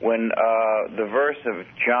 When the verse of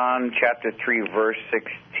John chapter 3, verse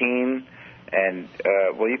 16, and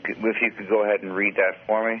if you could go ahead and read that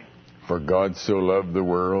for me. For God so loved the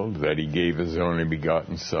world that he gave his only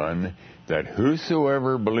begotten Son, that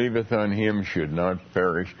whosoever believeth on him should not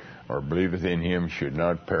perish, or believeth in him should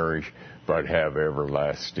not perish, but have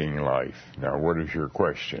everlasting life. Now, what is your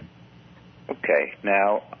question? Okay.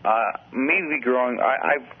 Now, I've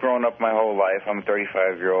grown up my whole life. I'm a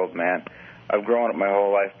 35-year-old man. I've grown up my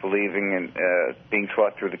whole life believing and being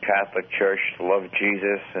taught through the Catholic Church to love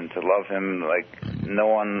Jesus and to love him like no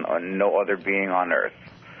one or no other being on earth.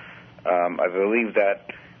 I believe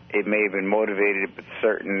that it may have been motivated with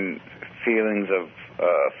certain feelings of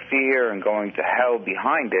fear and going to hell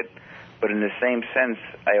behind it, but in the same sense,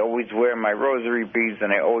 I always wear my rosary beads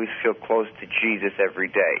and I always feel close to Jesus every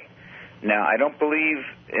day. Now, I don't believe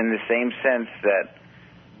in the same sense that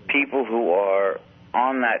people who are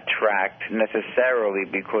on that tract necessarily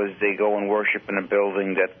because they go and worship in a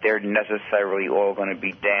building that they're necessarily all going to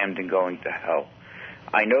be damned and going to hell.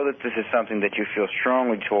 I know that this is something that you feel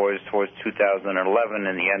strongly towards 2011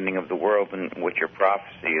 and the ending of the world and what your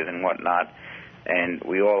prophecy is and whatnot. And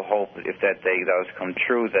we all hope if that day does come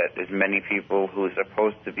true that as many people who are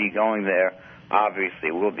supposed to be going there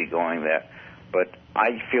obviously will be going there. But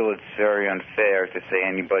I feel it's very unfair to say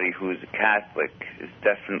anybody who's a Catholic is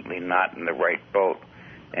definitely not in the right boat.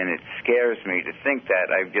 And it scares me to think that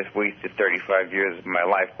I've just wasted 35 years of my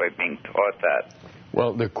life by being taught that.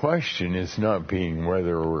 Well, the question is not being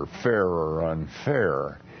whether we're fair or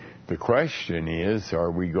unfair. The question is, are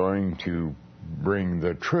we going to bring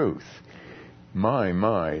the truth? My,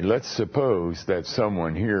 let's suppose that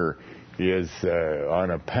someone here is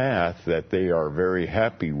on a path that they are very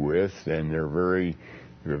happy with, and they're very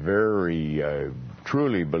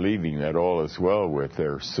truly believing that all is well with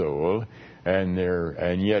their soul,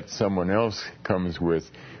 and yet someone else comes with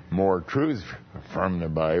more truth from the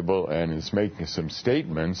Bible and is making some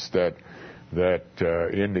statements that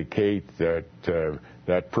indicate that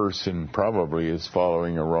that person probably is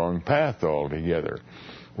following a wrong path altogether.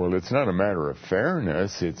 Well, it's not a matter of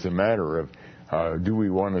fairness. It's a matter of do we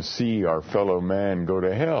want to see our fellow man go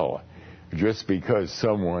to hell? Just because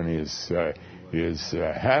someone is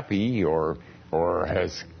happy or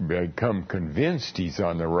has become convinced he's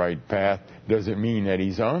on the right path doesn't mean that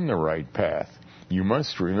he's on the right path. You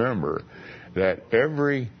must remember that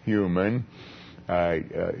every human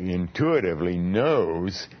intuitively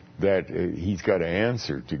knows that he's got to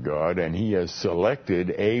answer to God, and he has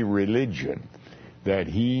selected a religion that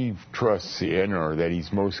he trusts in or that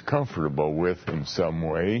he's most comfortable with in some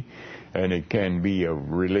way. And it can be a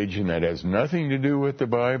religion that has nothing to do with the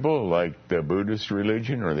Bible, like the Buddhist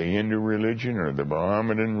religion or the Hindu religion or the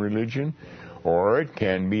Mohammedan religion, or it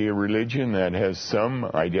can be a religion that has some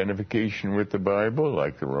identification with the Bible,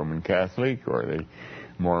 like the Roman Catholic or the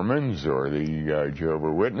Mormons or the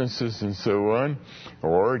Jehovah's Witnesses and so on,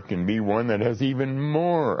 or it can be one that has even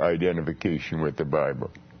more identification with the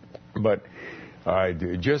Bible. But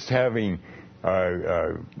just having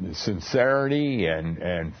sincerity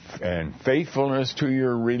and faithfulness to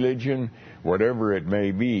your religion, whatever it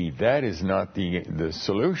may be, that is not the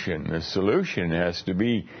solution. The solution has to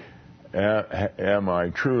be, am I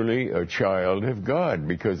truly a child of God?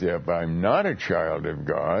 Because if I'm not a child of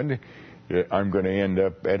God, I'm going to end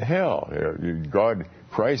up at hell.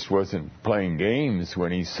 Christ wasn't playing games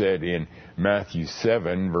when he said in Matthew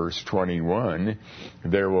 7, verse 21,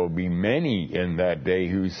 there will be many in that day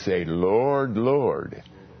who say, Lord, Lord.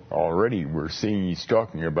 Already we're seeing he's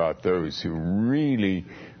talking about those who really,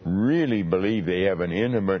 really believe they have an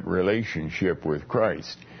intimate relationship with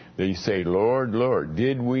Christ. They say, Lord, Lord,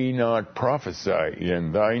 did we not prophesy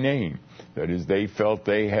in thy name? That is, they felt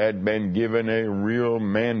they had been given a real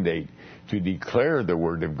mandate to declare the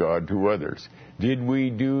word of God to others. Did we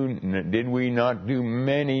not do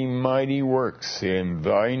many mighty works in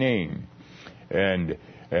thy name? And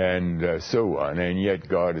so on. And yet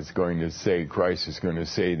God is going to say, Christ is going to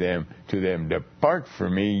say to them, depart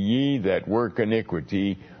from me, ye that work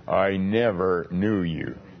iniquity, I never knew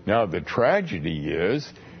you. Now the tragedy is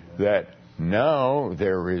that now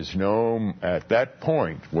there is no, at that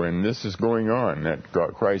point when this is going on, that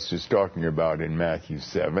Christ is talking about in Matthew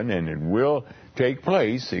 7, and it will take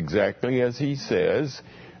place exactly as he says,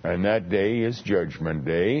 and that day is Judgment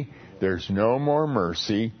Day. There's no more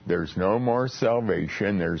mercy, there's no more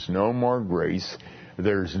salvation, there's no more grace,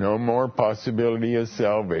 there's no more possibility of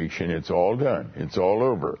salvation. It's all done. It's all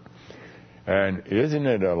over. And isn't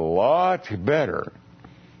it a lot better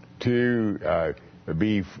to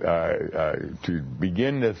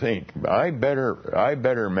begin to think, I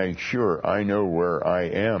better make sure I know where I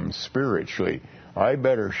am spiritually. I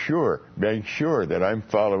better make sure that I'm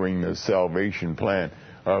following the salvation plan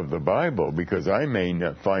of the Bible, because I may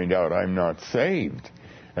not find out I'm not saved.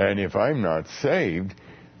 And if I'm not saved,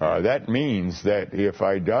 that means that if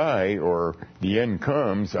I die or the end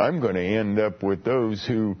comes, I'm going to end up with those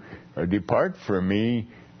who depart from me.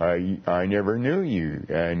 I never knew you,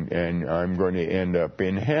 and I'm going to end up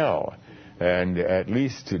in hell. And at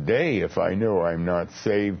least today, if I know I'm not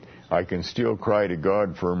saved, I can still cry to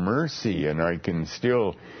God for mercy, and I can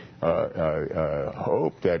still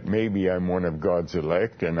hope that maybe I'm one of God's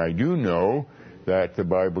elect. And I do know that the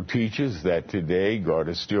Bible teaches that today God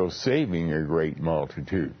is still saving a great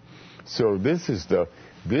multitude. So this is the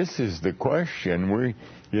question.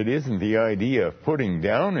 It isn't the idea of putting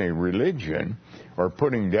down a religion or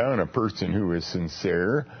putting down a person who is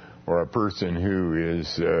sincere or a person who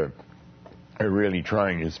is really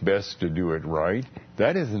trying his best to do it right.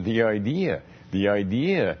 That isn't the idea. The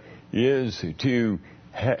idea is to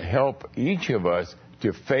help each of us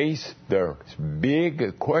to face the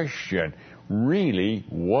big question, really,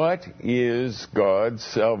 what is God's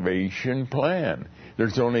salvation plan?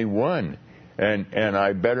 There's only one, and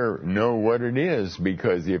I better know what it is,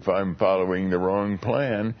 because if I'm following the wrong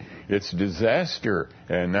plan, it's disaster,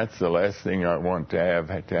 and that's the last thing I want to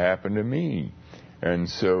have to happen to me. And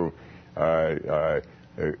so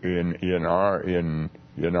in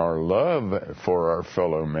our love for our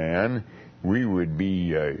fellow man, we would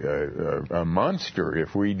be a monster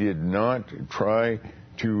if we did not try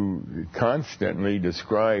to constantly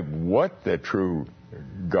describe what the true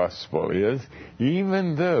gospel is,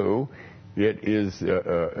 even though it is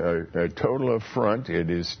a total affront. It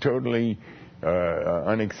is totally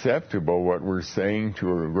unacceptable what we're saying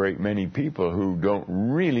to a great many people who don't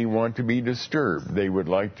really want to be disturbed. They would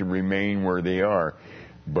like to remain where they are.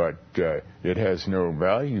 But it has no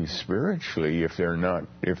value spiritually if they're not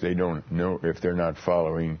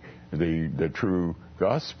following the true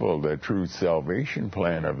gospel, the true salvation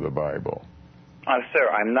plan of the Bible. Sir,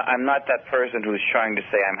 I'm not that person who's trying to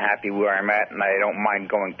say I'm happy where I'm at and I don't mind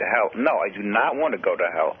going to hell. No, I do not want to go to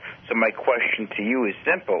hell. So my question to you is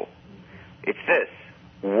simple. It's this.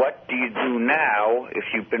 What do you do now if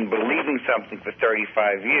you've been believing something for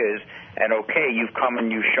 35 years and, okay, you've come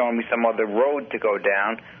and you've shown me some other road to go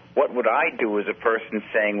down? What would I do as a person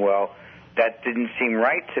saying, well, that didn't seem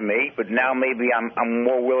right to me, but now maybe I'm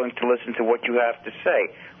more willing to listen to what you have to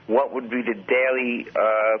say? What would be the daily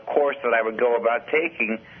course that I would go about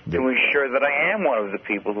taking to ensure that I am one of the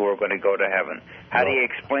people who are going to go to heaven? How do you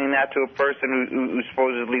explain that to a person who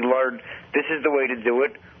supposedly learned this is the way to do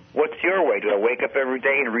it? What's your way? Do I wake up every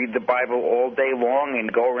day and read the Bible all day long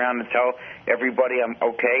and go around and tell everybody I'm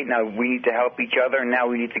okay, now we need to help each other, and now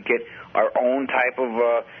we need to get our own type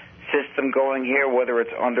of system going here, whether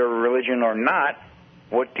it's under a religion or not?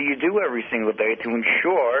 What do you do every single day to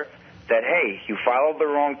ensure that, hey, you followed the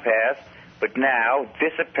wrong path, but now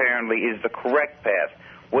this apparently is the correct path?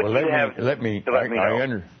 What do you have to let me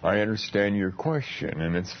know? I understand your question,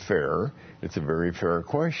 and it's fair. It's a very fair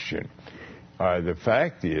question. The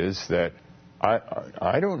fact is that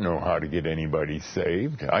I don't know how to get anybody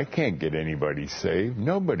saved. I can't get anybody saved.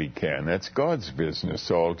 Nobody can. That's God's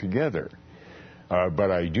business altogether.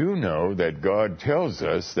 But I do know that God tells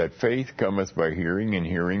us that faith cometh by hearing, and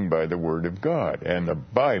hearing by the Word of God. And the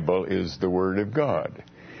Bible is the Word of God.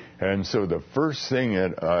 And so the first thing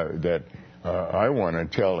that I want to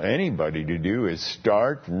tell anybody to do is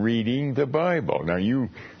start reading the Bible. Now, you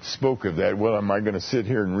spoke of that. Well, am I going to sit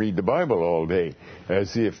here and read the Bible all day?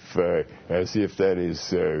 As if that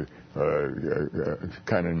is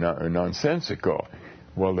kind of nonsensical.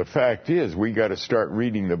 Well, the fact is, we got to start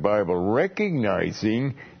reading the Bible,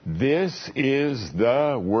 recognizing this is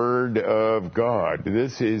the Word of God.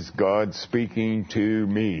 This is God speaking to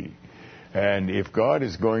me. And if God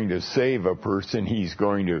is going to save a person, He's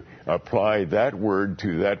going to apply that Word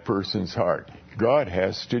to that person's heart. God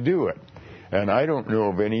has to do it. And I don't know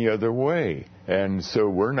of any other way. And so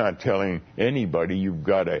we're not telling anybody you've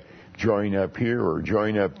got to join up here or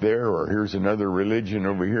join up there, or here's another religion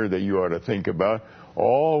over here that you ought to think about.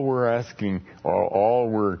 All we're asking, all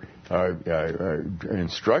we're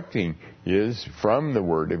instructing is from the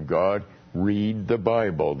Word of God, read the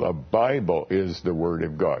Bible. The Bible is the Word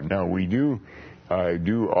of God. Now, we do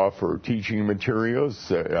offer teaching materials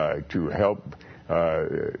to help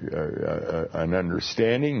an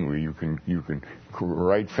understanding. You can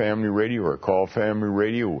write Family Radio or call Family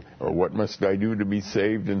Radio, or what must I do to be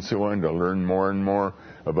saved, and so on, to learn more and more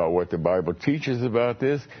about what the Bible teaches about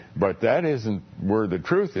this. But that isn't where the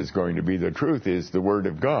truth is going to be. The truth is the Word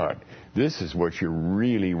of God. This is what you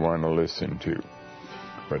really want to listen to.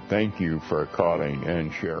 But thank you for calling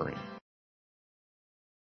and sharing.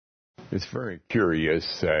 It's very curious,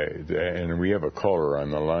 and we have a caller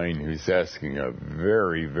on the line who's asking a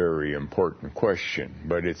very, very important question.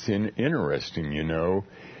 But it's interesting, you know,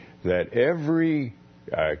 that every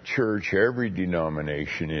church, every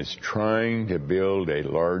denomination is trying to build a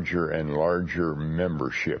larger and larger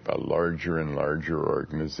membership, a larger and larger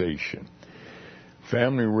organization.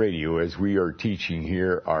 Family Radio, as we are teaching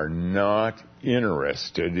here, are not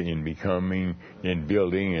interested in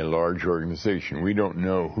building a large organization. We don't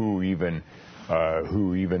know who even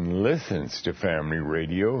listens to Family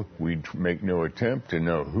Radio. We make no attempt to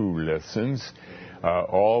know who listens.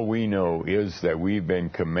 All we know is that we've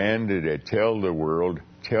been commanded to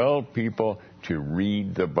tell people to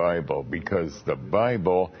read the Bible, because the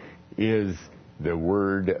Bible is the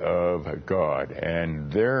Word of God,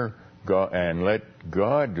 and let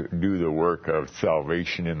God do the work of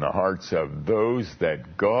salvation in the hearts of those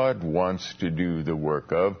that God wants to do the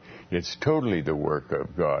work of. It's totally the work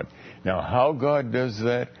of God. Now, how God does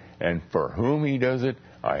that and for whom He does it,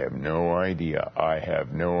 I have no idea.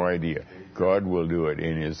 God will do it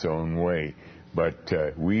in His own way. But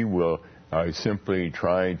we will simply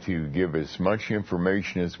try to give as much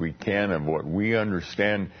information as we can of what we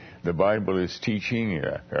understand the Bible is teaching.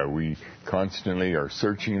 We constantly are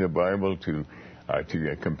searching the Bible to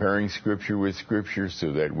comparing Scripture with Scripture,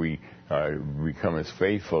 so that we become as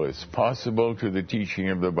faithful as possible to the teaching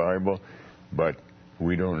of the Bible. But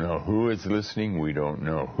we don't know who is listening. We don't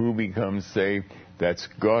know who becomes saved. That's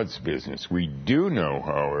God's business. We do know,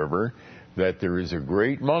 however, that there is a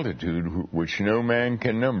great multitude which no man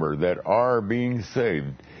can number that are being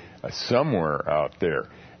saved somewhere out there.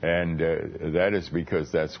 And that is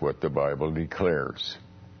because that's what the Bible declares.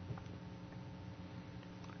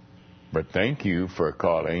 But thank you for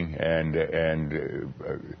calling, and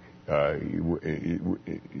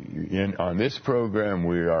on this program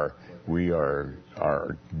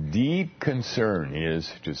our deep concern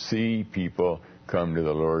is to see people come to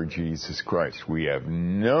the Lord Jesus Christ. We have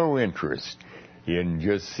no interest in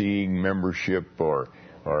just seeing membership or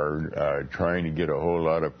trying to get a whole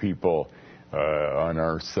lot of people on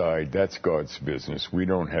our side. That's God's business. We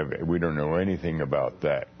don't know anything about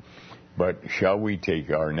that. But shall we take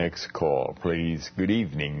our next call, please? Good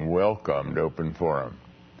evening. Welcome to Open Forum.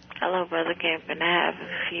 Hello, Brother Kempin. I have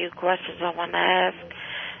a few questions I want to ask.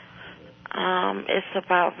 It's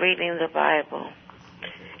about reading the Bible.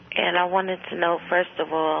 And I wanted to know, first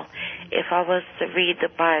of all, if I was to read the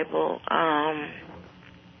Bible,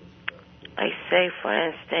 like say, for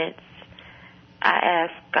instance, I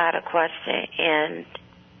asked God a question and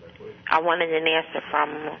I wanted an answer from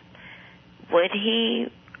Him. Would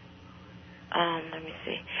He,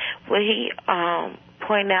 would He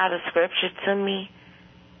point out a scripture to me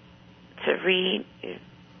to read,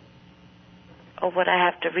 or would I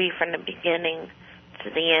have to read from the beginning to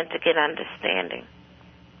the end to get understanding?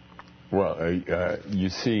 Well, you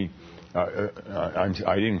see, I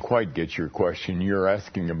didn't quite get your question. You're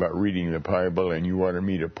asking about reading the Bible, and you wanted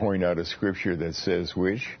me to point out a scripture that says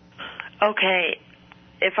which? Okay.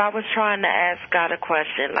 If I was trying to ask God a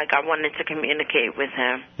question, like I wanted to communicate with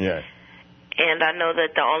Him. Yeah. And I know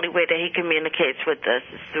that the only way that He communicates with us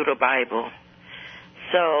is through the Bible.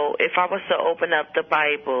 So if I was to open up the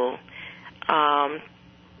Bible,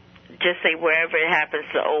 just say wherever it happens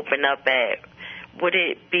to open up at, would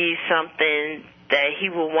it be something that He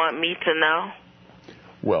would want me to know?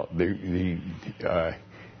 Well,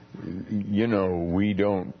 we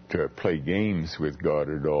don't play games with God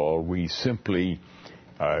at all. We simply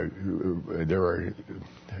there are.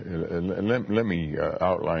 Let me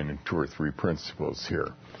outline 2 or 3 principles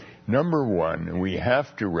here. Number one, we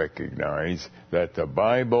have to recognize that the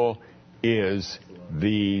Bible is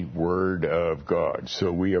the Word of God.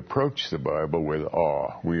 So we approach the Bible with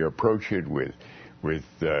awe. We approach it with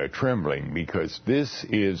trembling, because this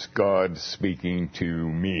is God speaking to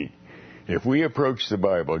me. If we approach the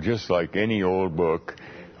Bible just like any old book,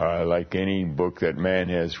 like any book that man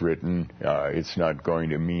has written, it's not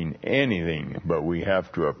going to mean anything. But we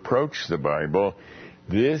have to approach the Bible.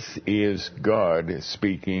 This is God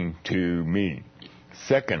speaking to me.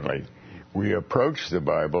 Secondly, we approach the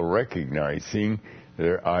Bible recognizing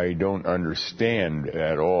that I don't understand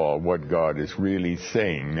at all what God is really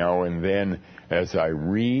saying. Now and then, as I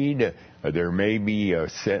read, there may be a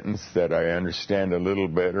sentence that I understand a little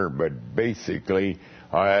better, but basically,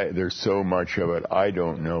 there's so much of it, I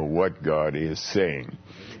don't know what God is saying.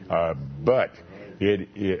 But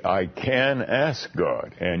I can ask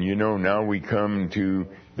God. And now we come to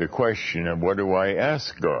the question of, what do I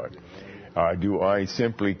ask God? Do I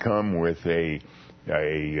simply come with a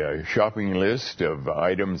shopping list of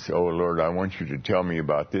items? Oh, Lord, I want you to tell me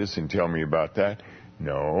about this and tell me about that.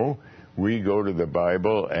 No. We go to the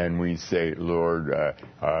Bible and we say, Lord,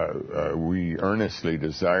 we earnestly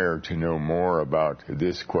desire to know more about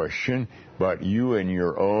this question, but you in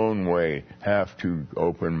your own way have to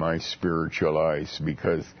open my spiritual eyes,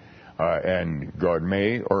 because, and God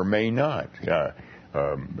may or may not.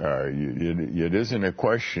 It isn't a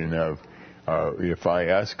question of, if I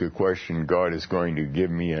ask a question, God is going to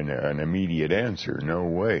give me an immediate answer. No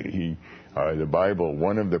way. The Bible,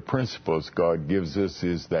 one of the principles God gives us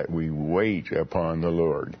is that we wait upon the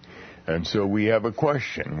Lord. And so we have a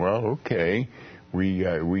question. Well, okay,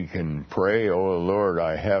 we can pray, oh Lord,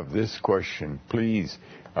 I have this question. Please,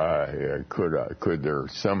 could there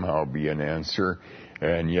somehow be an answer?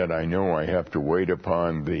 And yet I know I have to wait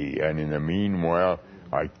upon Thee. And in the meanwhile,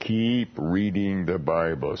 I keep reading the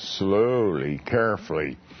Bible slowly,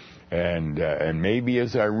 carefully. And maybe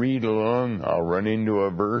as I read along, I'll run into a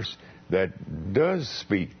verse that does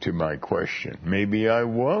speak to my question. Maybe I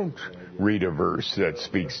won't read a verse that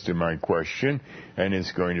speaks to my question, and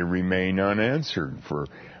it's going to remain unanswered for,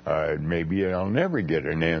 maybe I'll never get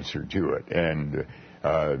an answer to it. And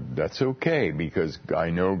that's okay, because I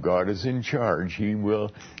know God is in charge. He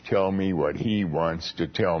will tell me what He wants to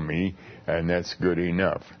tell me, and that's good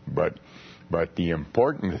enough. But the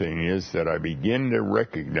important thing is that I begin to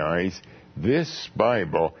recognize this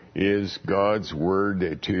Bible is God's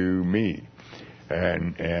Word to me.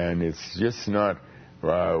 And it's just not,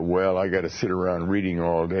 well, I got to sit around reading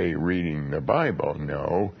all day reading the Bible.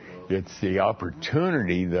 No, it's the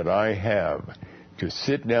opportunity that I have to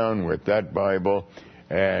sit down with that Bible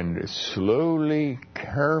and slowly,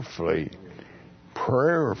 carefully,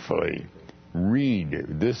 prayerfully read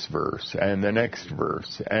this verse and the next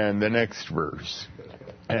verse and the next verse.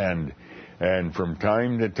 And from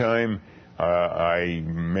time to time, I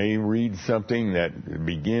may read something that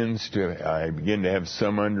I begin to have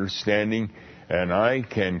some understanding, and I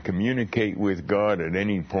can communicate with God at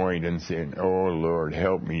any point and say, oh Lord,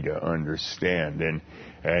 help me to understand. And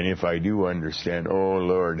if I do understand, oh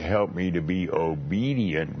Lord, help me to be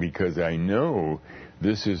obedient, because I know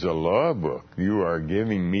this is a law book. You are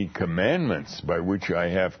giving me commandments by which I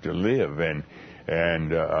have to live, and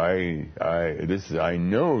I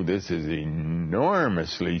know this is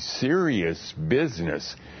enormously serious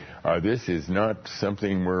business. This is not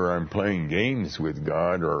something where I'm playing games with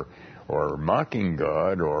God or mocking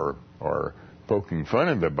God or poking fun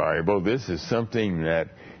of the Bible. This is something that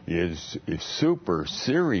is super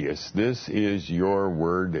serious. This is your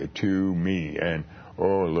word to me, and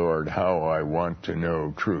oh Lord, how I want to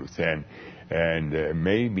know truth. And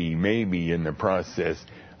maybe in the process,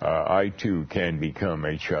 I too can become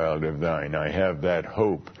a child of Thine. I have that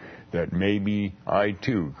hope that maybe I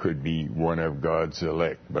too could be one of God's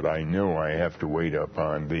elect, but I know I have to wait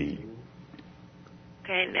upon Thee.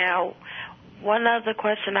 Okay, now, one other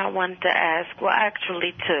question I wanted to ask, well,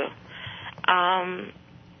 actually two.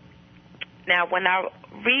 Now, when I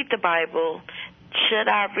read the Bible, should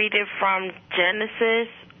I read it from Genesis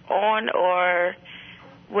on, or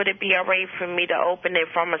would it be all right for me to open it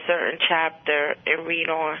from a certain chapter and read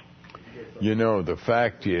on? You know, the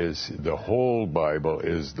fact is, the whole Bible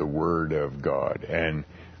is the Word of God. And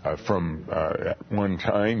from one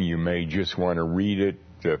time, you may just want to read it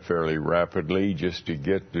fairly rapidly just to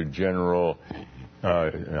get the general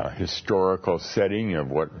historical setting of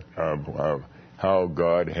how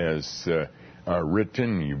God has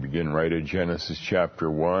written. You begin right at Genesis chapter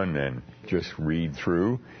 1 and just read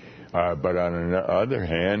through. But on the other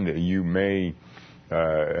hand, you may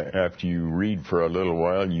after you read for a little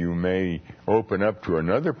while, you may open up to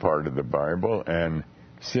another part of the Bible and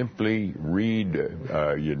simply read,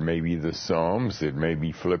 it may be the Psalms, it may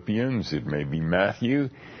be Philippians, it may be Matthew,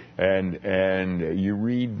 and you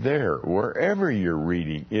read there. Wherever you're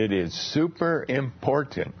reading, it is super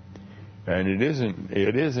important. And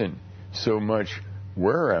it isn't so much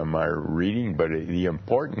where am I reading, but the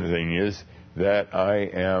important thing is that I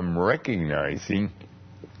am recognizing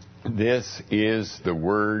this is the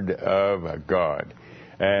Word of God,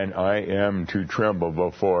 and I am to tremble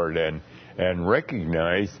before it and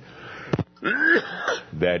recognize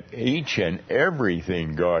that each and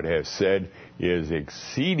everything God has said is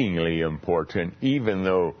exceedingly important, even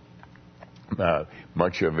though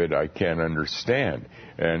much of it I can't understand.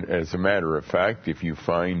 And as a matter of fact, if you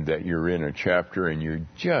find that you're in a chapter and you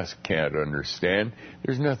just can't understand,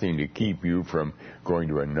 there's nothing to keep you from going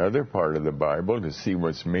to another part of the Bible to see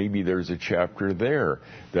maybe there's a chapter there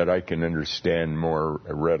that I can understand more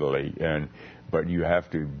readily. But you have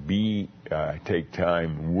to take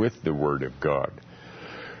time with the Word of God.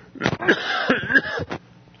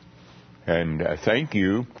 And thank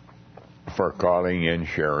you for calling and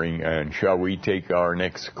sharing. And shall we take our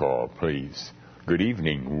next call, please? Good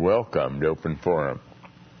evening. Welcome to Open Forum.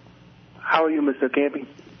 How are you, Mr. Camping?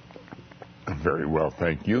 Very well,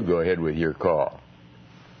 thank you. Go ahead with your call.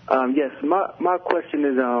 Yes, my question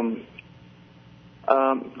is,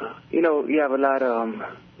 you have a lot of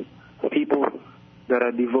people that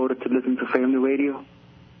are devoted to listen to family radio.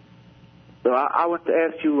 So I want to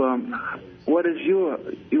ask you, what is your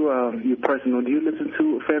personal? Do you listen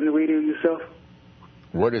to family radio yourself?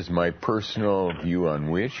 What is my personal view on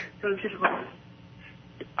which? Do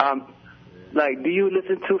you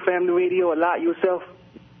listen to family radio a lot yourself?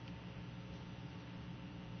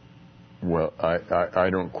 Well, I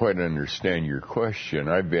don't quite understand your question.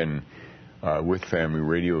 I've been with family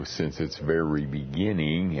radio since its very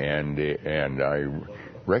beginning, and I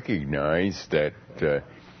recognize that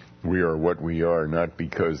we are what we are not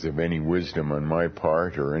because of any wisdom on my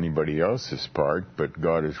part or anybody else's part, but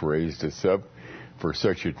God has raised us up for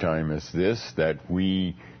such a time as this that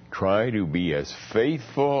we try to be as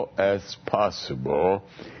faithful as possible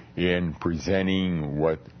in presenting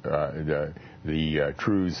what the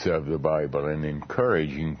truths of the Bible and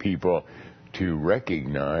encouraging people to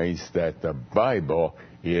recognize that the Bible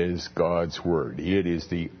is God's Word. It is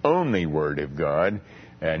the only Word of God,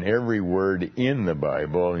 and every word in the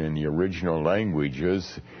Bible, in the original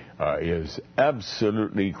languages, is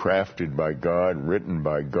absolutely crafted by God, written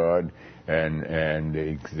by God, and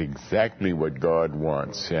exactly what God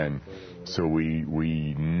wants. And so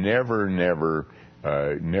we never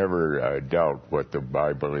doubt what the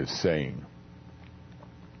Bible is saying.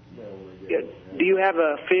 Do you have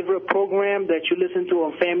a favorite program that you listen to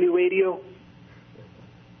on family radio?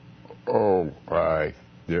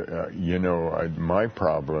 My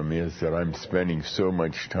problem is that I'm spending so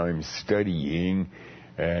much time studying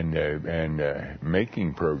and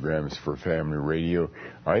making programs for family radio.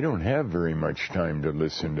 I don't have very much time to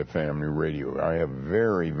listen to family radio. I have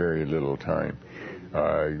very, very little time.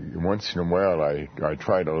 Once in a while, I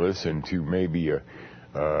try to listen to maybe a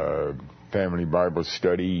family Bible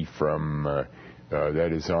study from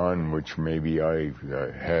that is on, which maybe I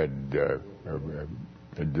had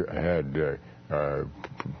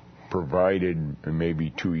provided maybe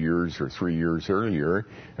 2 years or 3 years earlier,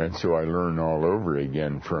 and so I learn all over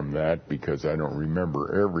again from that because I don't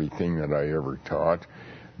remember everything that I ever taught,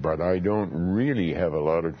 but I don't really have a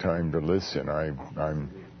lot of time to listen. I'm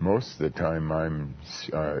most of the time when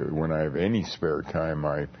I have any spare time,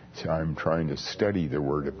 I'm trying to study the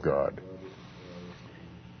Word of God.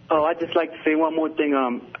 Oh, I'd just like to say one more thing.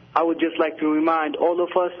 I would just like to remind all of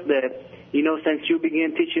us that, since you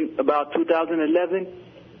began teaching about 2011,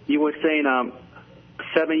 you were saying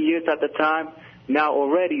 7 years at the time. Now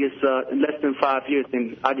already it's less than 5 years,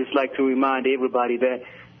 and I'd just like to remind everybody that.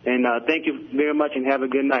 And thank you very much, and have a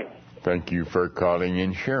good night. Thank you for calling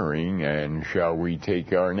and sharing. And shall we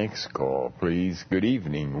take our next call, please? Good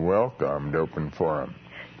evening. Welcome to Open Forum.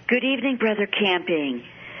 Good evening, Brother Camping.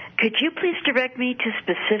 Could you please direct me to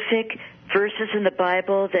specific verses in the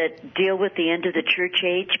Bible that deal with the end of the church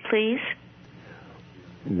age, please?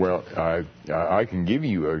 Well, I can give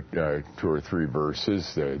you 2 or 3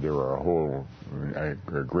 verses. There are a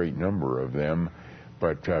great number of them.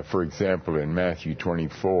 But, for example, in Matthew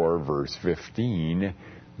 24, verse 15,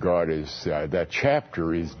 that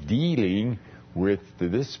chapter is dealing with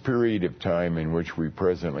this period of time in which we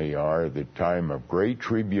presently are, the time of great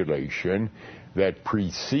tribulation that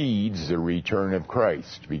precedes the return of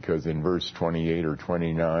Christ. Because in verse 28 or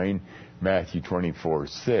 29, Matthew 24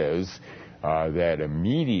 says that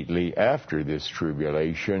immediately after this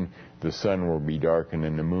tribulation, the sun will be darkened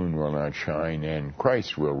and the moon will not shine, and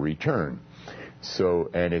Christ will return. So,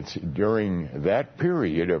 and it's during that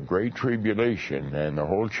period of great tribulation, and the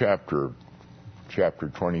whole chapter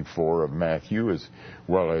 24 of Matthew, as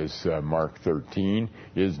well as Mark 13,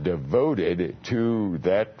 is devoted to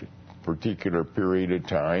that particular period of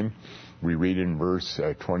time. We read in verse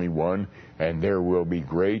 21, and there will be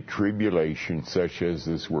great tribulation such as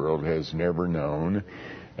this world has never known.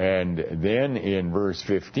 And then in verse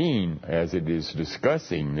 15, as it is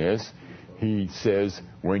discussing this, he says,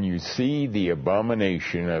 when you see the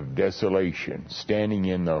abomination of desolation standing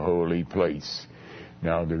in the holy place.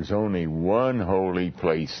 Now, there's only one holy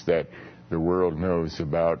place that the world knows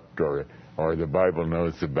about, or the Bible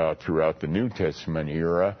knows about throughout the New Testament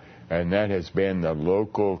era, and that has been the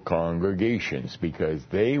local congregations, because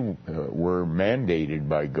they were mandated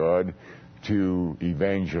by God to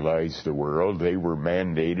evangelize the world. They were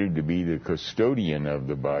mandated to be the custodian of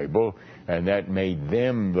the Bible, and that made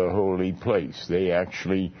them the holy place. They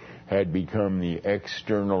actually had become the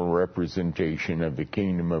external representation of the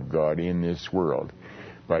kingdom of God in this world.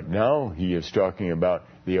 But now he is talking about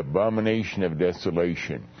the abomination of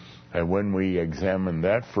desolation. And when we examine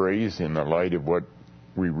that phrase in the light of what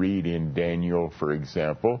we read in Daniel, for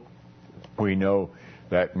example, we know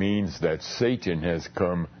that means that Satan has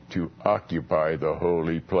come to occupy the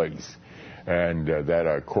holy place. And that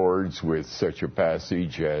accords with such a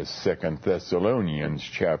passage as 2 Thessalonians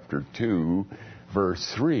chapter 2,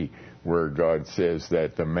 verse 3, where God says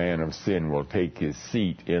that the man of sin will take his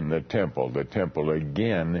seat in the temple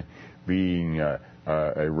again being a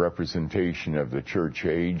representation of the church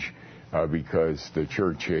age, because the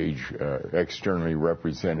church age externally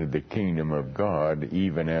represented the kingdom of God,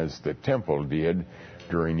 even as the temple did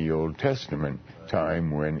during the Old Testament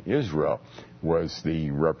time when Israel was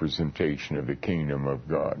the representation of the kingdom of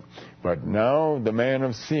God. But now the man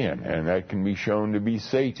of sin, and that can be shown to be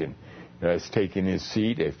Satan, has taken his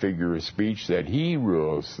seat, a figure of speech, that he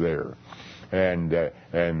rules there. And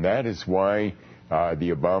that is why the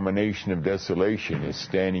abomination of desolation is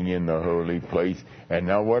standing in the holy place. And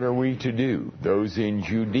now what are we to do? Those in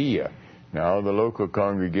Judea. Now the local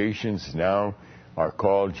congregations now are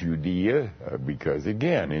called Judea because,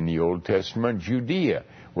 again, in the Old Testament, Judea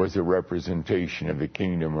was a representation of the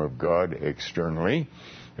kingdom of God externally,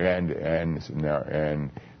 and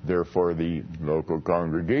therefore the local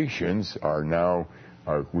congregations are now,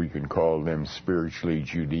 we can call them spiritually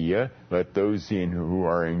Judea. Let those who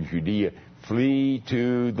are in Judea flee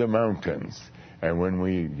to the mountains. And when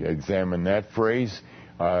we examine that phrase,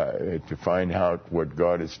 to find out what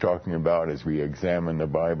God is talking about as we examine the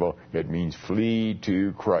Bible, it means flee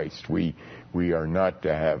to Christ. We are not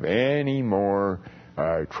to have any more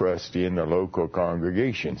trust in the local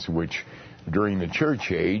congregations, which during the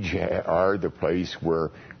church age are the place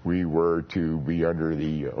where we were to be under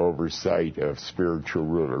the oversight of spiritual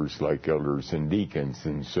rulers like elders and deacons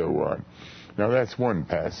and so on. Now that's one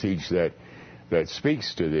passage that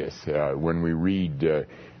speaks to this. When we read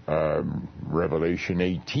Revelation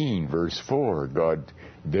 18, verse 4, God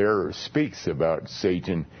there speaks about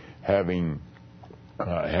Satan having,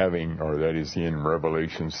 or that is in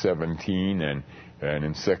Revelation 17 and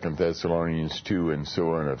in 2 Thessalonians 2 and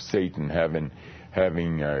so on, of Satan having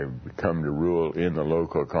come to rule in the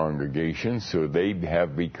local congregations. So they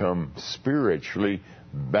have become spiritually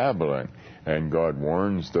Babylon. And God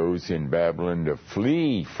warns those in Babylon to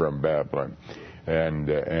flee from Babylon. And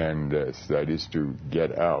that is to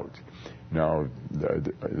get out. Now,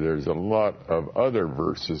 there's a lot of other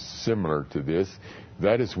verses similar to this.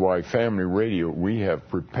 That is why Family Radio, we have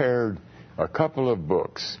prepared a couple of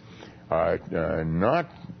books, not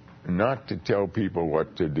to tell people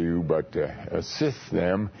what to do, but to assist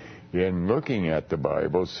them in looking at the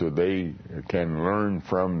Bible so they can learn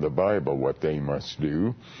from the Bible what they must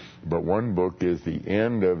do. But one book is The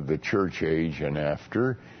End of the Church Age and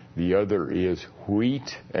After. The other is Wheat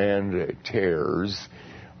and Tares,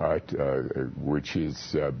 which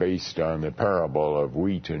is based on the parable of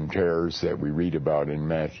wheat and tares that we read about in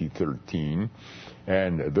Matthew 13.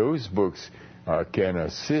 And those books can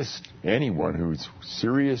assist anyone who's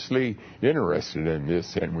seriously interested in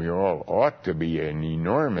this, and we all ought to be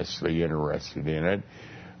enormously interested in it,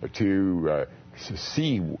 to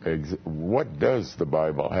see what does the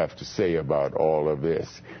Bible have to say about all of this.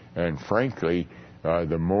 And frankly,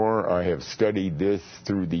 the more I have studied this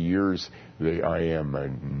through the years, I am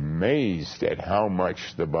amazed at how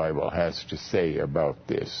much the Bible has to say about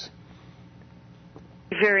this.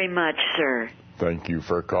 Very much, sir. Thank you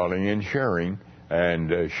for calling and sharing.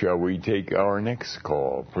 And shall we take our next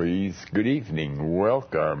call, please? Good evening.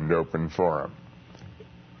 Welcome to Open Forum.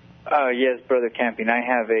 Yes, Brother Camping. I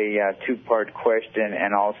have a two-part question,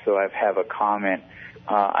 and also I have a comment.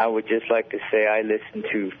 I would just like to say I listen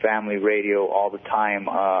to family radio all the time.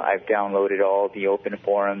 I've downloaded all the open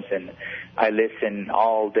forums, and I listen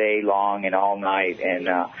all day long and all night. And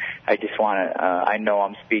I just want to, I know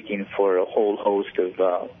I'm speaking for a whole host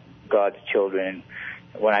of God's children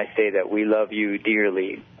when I say that we love you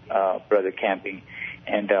dearly, Brother Camping.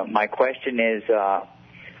 And my question is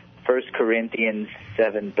 1 Corinthians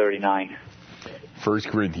 7:39. 1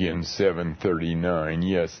 Corinthians 7:39.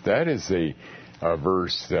 Yes, that is a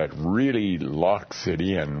verse that really locks it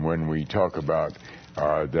in when we talk about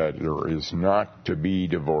that there is not to be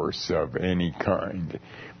divorce of any kind.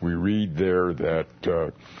 We read there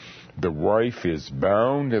that the wife is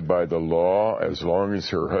bound by the law as long as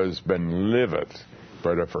her husband liveth.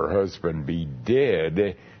 But if her husband be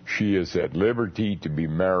dead, she is at liberty to be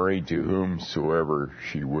married to whomsoever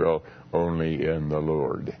she will, only in the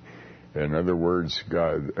Lord. In other words,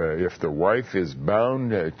 if the wife is bound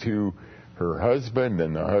to her husband,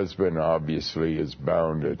 then the husband obviously is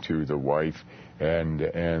bound to the wife, and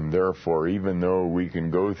therefore, even though we can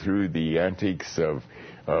go through the antics of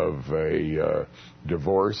a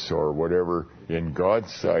divorce or whatever, in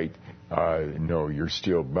God's sight, no, you're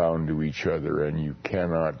still bound to each other, and you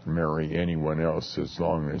cannot marry anyone else as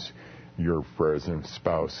long as your present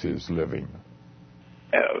spouse is living.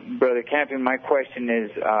 Brother Camping, my question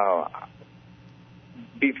is,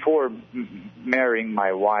 before marrying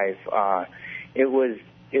my wife, it was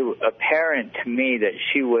apparent to me that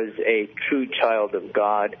she was a true child of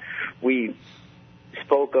God. We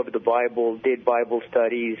spoke of the Bible, did Bible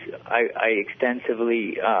studies. I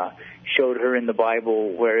extensively showed her in the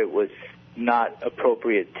Bible where it was not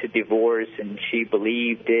appropriate to divorce, and she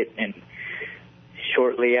believed it. And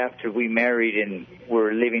shortly after we married and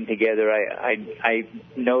were living together, I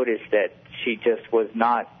noticed that she just was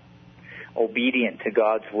not obedient to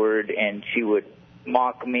God's word, and she would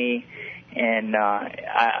mock me, and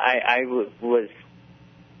I was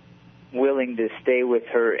willing to stay with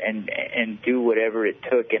her and do whatever it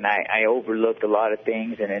took, and I overlooked a lot of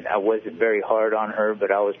things, and I wasn't very hard on her,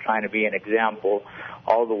 but I was trying to be an example,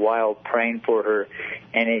 all the while praying for her,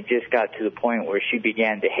 and it just got to the point where she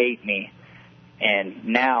began to hate me, and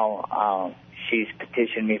now she's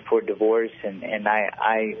petitioned me for divorce, and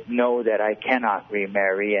I know that I cannot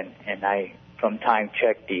remarry, and I from time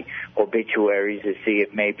check the obituaries to see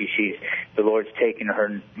if maybe the Lord's taken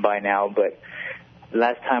her by now, but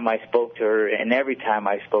last time I spoke to her, and every time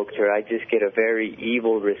I spoke to her, I just get a very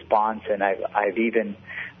evil response, and I've even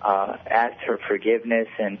asked her forgiveness,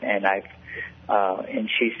 and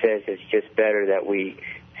she says it's just better that we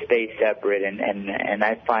stay separate, and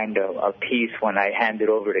I find a peace when I hand it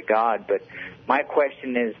over to God. But my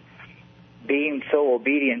question is, being so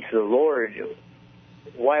obedient to the Lord,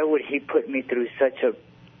 why would He put me through such a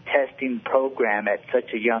testing program at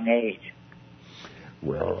such a young age?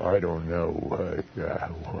 Well, I don't know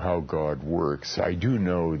how God works. I do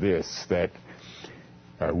know this, that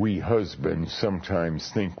we husbands sometimes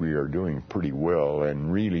think we are doing pretty well,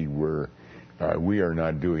 and really we are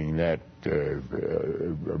not doing that,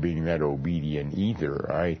 being that obedient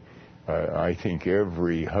either. I think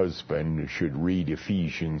every husband should read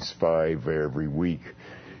Ephesians 5 every week,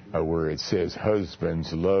 where it says,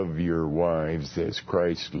 "Husbands, love your wives as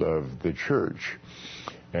Christ loved the church,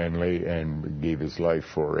 and gave His life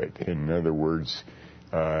for it." In other words,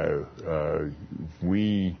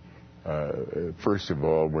 we first of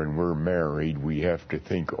all, when we're married, we have to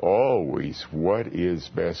think always, what is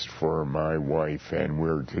best for my wife, and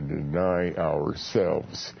we're to deny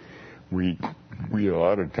ourselves. We a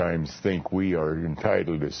lot of times think we are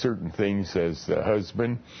entitled to certain things as the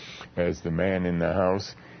husband, as the man in the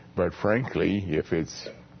house, but frankly, if it's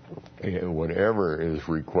whatever is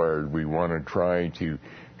required, we want to try to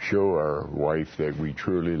show our wife that we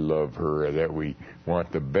truly love her, that we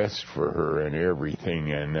want the best for her and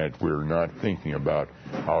everything, and that we're not thinking about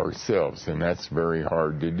ourselves. And that's very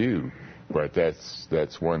hard to do, but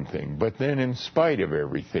that's one thing. But then in spite of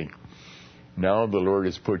everything, now the Lord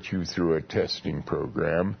has put you through a testing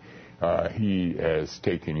program. He has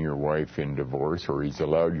taken your wife in divorce, or He's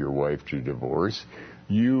allowed your wife to divorce.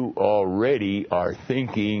 You already are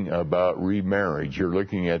thinking about remarriage. You're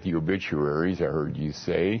looking at the obituaries, I heard you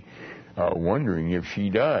say, wondering if she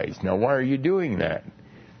dies. Now, why are you doing that?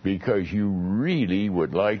 Because you really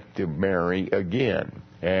would like to marry again.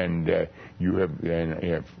 And I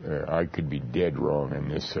could be dead wrong in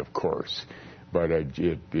this, of course, but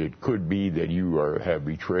it could be that you have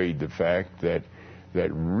betrayed the fact that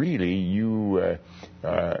that really you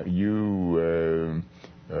are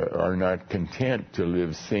not content to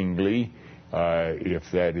live singly.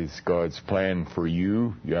 If that is God's plan for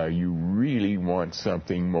you, you really want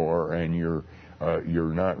something more, and you're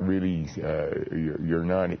not really you're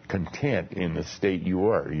not content in the state you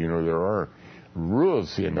are. There are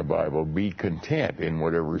rules in the Bible. Be content in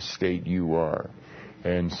whatever state you are,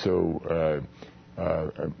 and so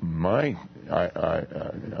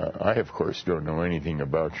I of course don't know anything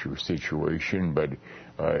about your situation, but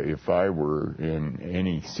if I were in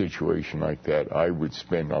any situation like that, I would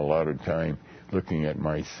spend a lot of time looking at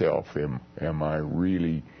myself. Am I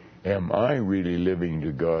really living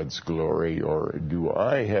to God's glory, or do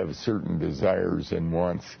I have certain desires and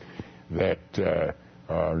wants that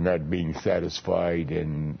are not being satisfied,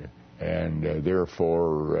 and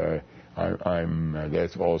therefore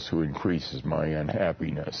that also increases my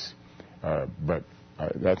unhappiness. But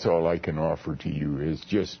that's all I can offer to you is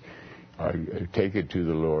just take it to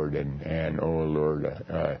the Lord and oh Lord,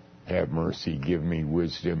 have mercy, give me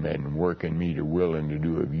wisdom, and work in me to will and to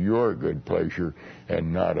do of your good pleasure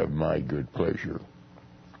and not of my good pleasure.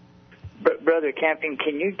 Brother Camping,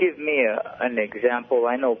 can you give me an example?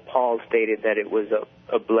 I know Paul stated that it was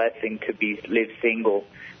a blessing to live single.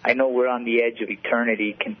 I know we're on the edge of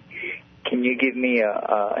eternity. Can you give me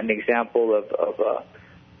an example of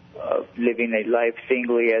living a life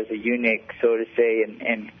singly as a eunuch, so to say,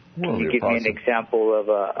 and can you give me an example of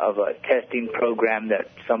a testing program that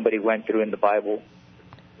somebody went through in the Bible?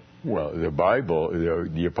 Well, the Bible,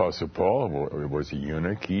 the Apostle Paul was a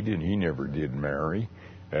eunuch. He never did marry,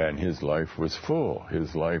 and his life was full.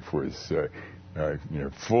 His life was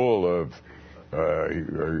full of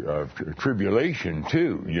tribulation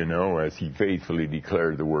too. As he faithfully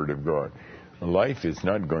declared the Word of God. Life is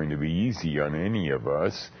not going to be easy on any of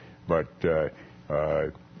us, but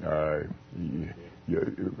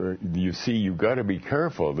you see, you've got to be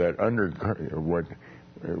careful that what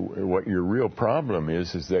your real problem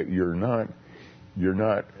is that you're not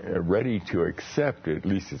ready to accept it. At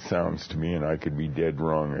least it sounds to me, and I could be dead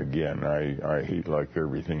wrong again. I hate like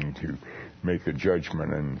everything to make a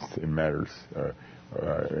judgment in matters,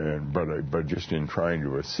 but just in trying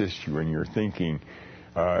to assist you in your thinking,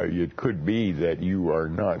 it could be that you are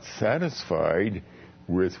not satisfied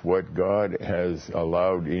with what God has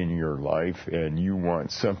allowed in your life, and you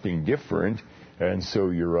want something different, and so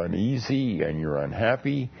you're uneasy and you're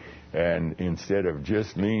unhappy, and instead of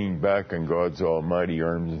just leaning back on God's almighty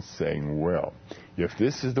arms and saying, well, if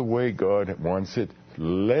this is the way God wants it,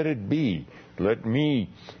 let it be. Let me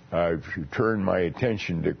turn my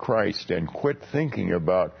attention to Christ and quit thinking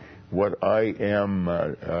about what I am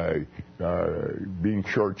being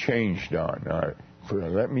shortchanged on.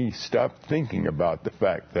 Let me stop thinking about the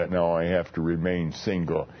fact that now I have to remain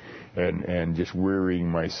single and just wearying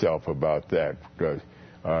myself about that.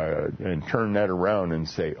 And turn that around and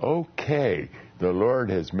say, okay, the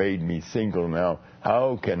Lord has made me single now.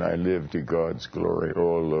 How can I live to God's glory?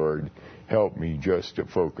 Oh, Lord, help me just to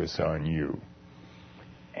focus on you.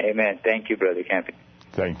 Amen. Thank you, Brother Camping.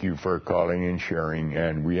 Thank you for calling and sharing.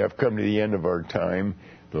 And we have come to the end of our time.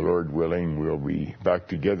 The Lord willing, we'll be back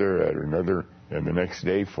together and the next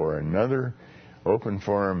day for another open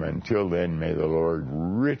forum. Until then, may the Lord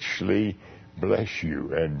richly bless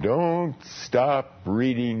you. And don't stop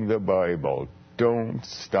reading the Bible. Don't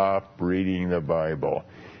stop reading the Bible.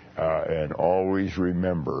 And always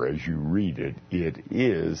remember, as you read it, it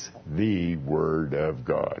is the Word of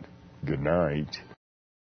God. Good night.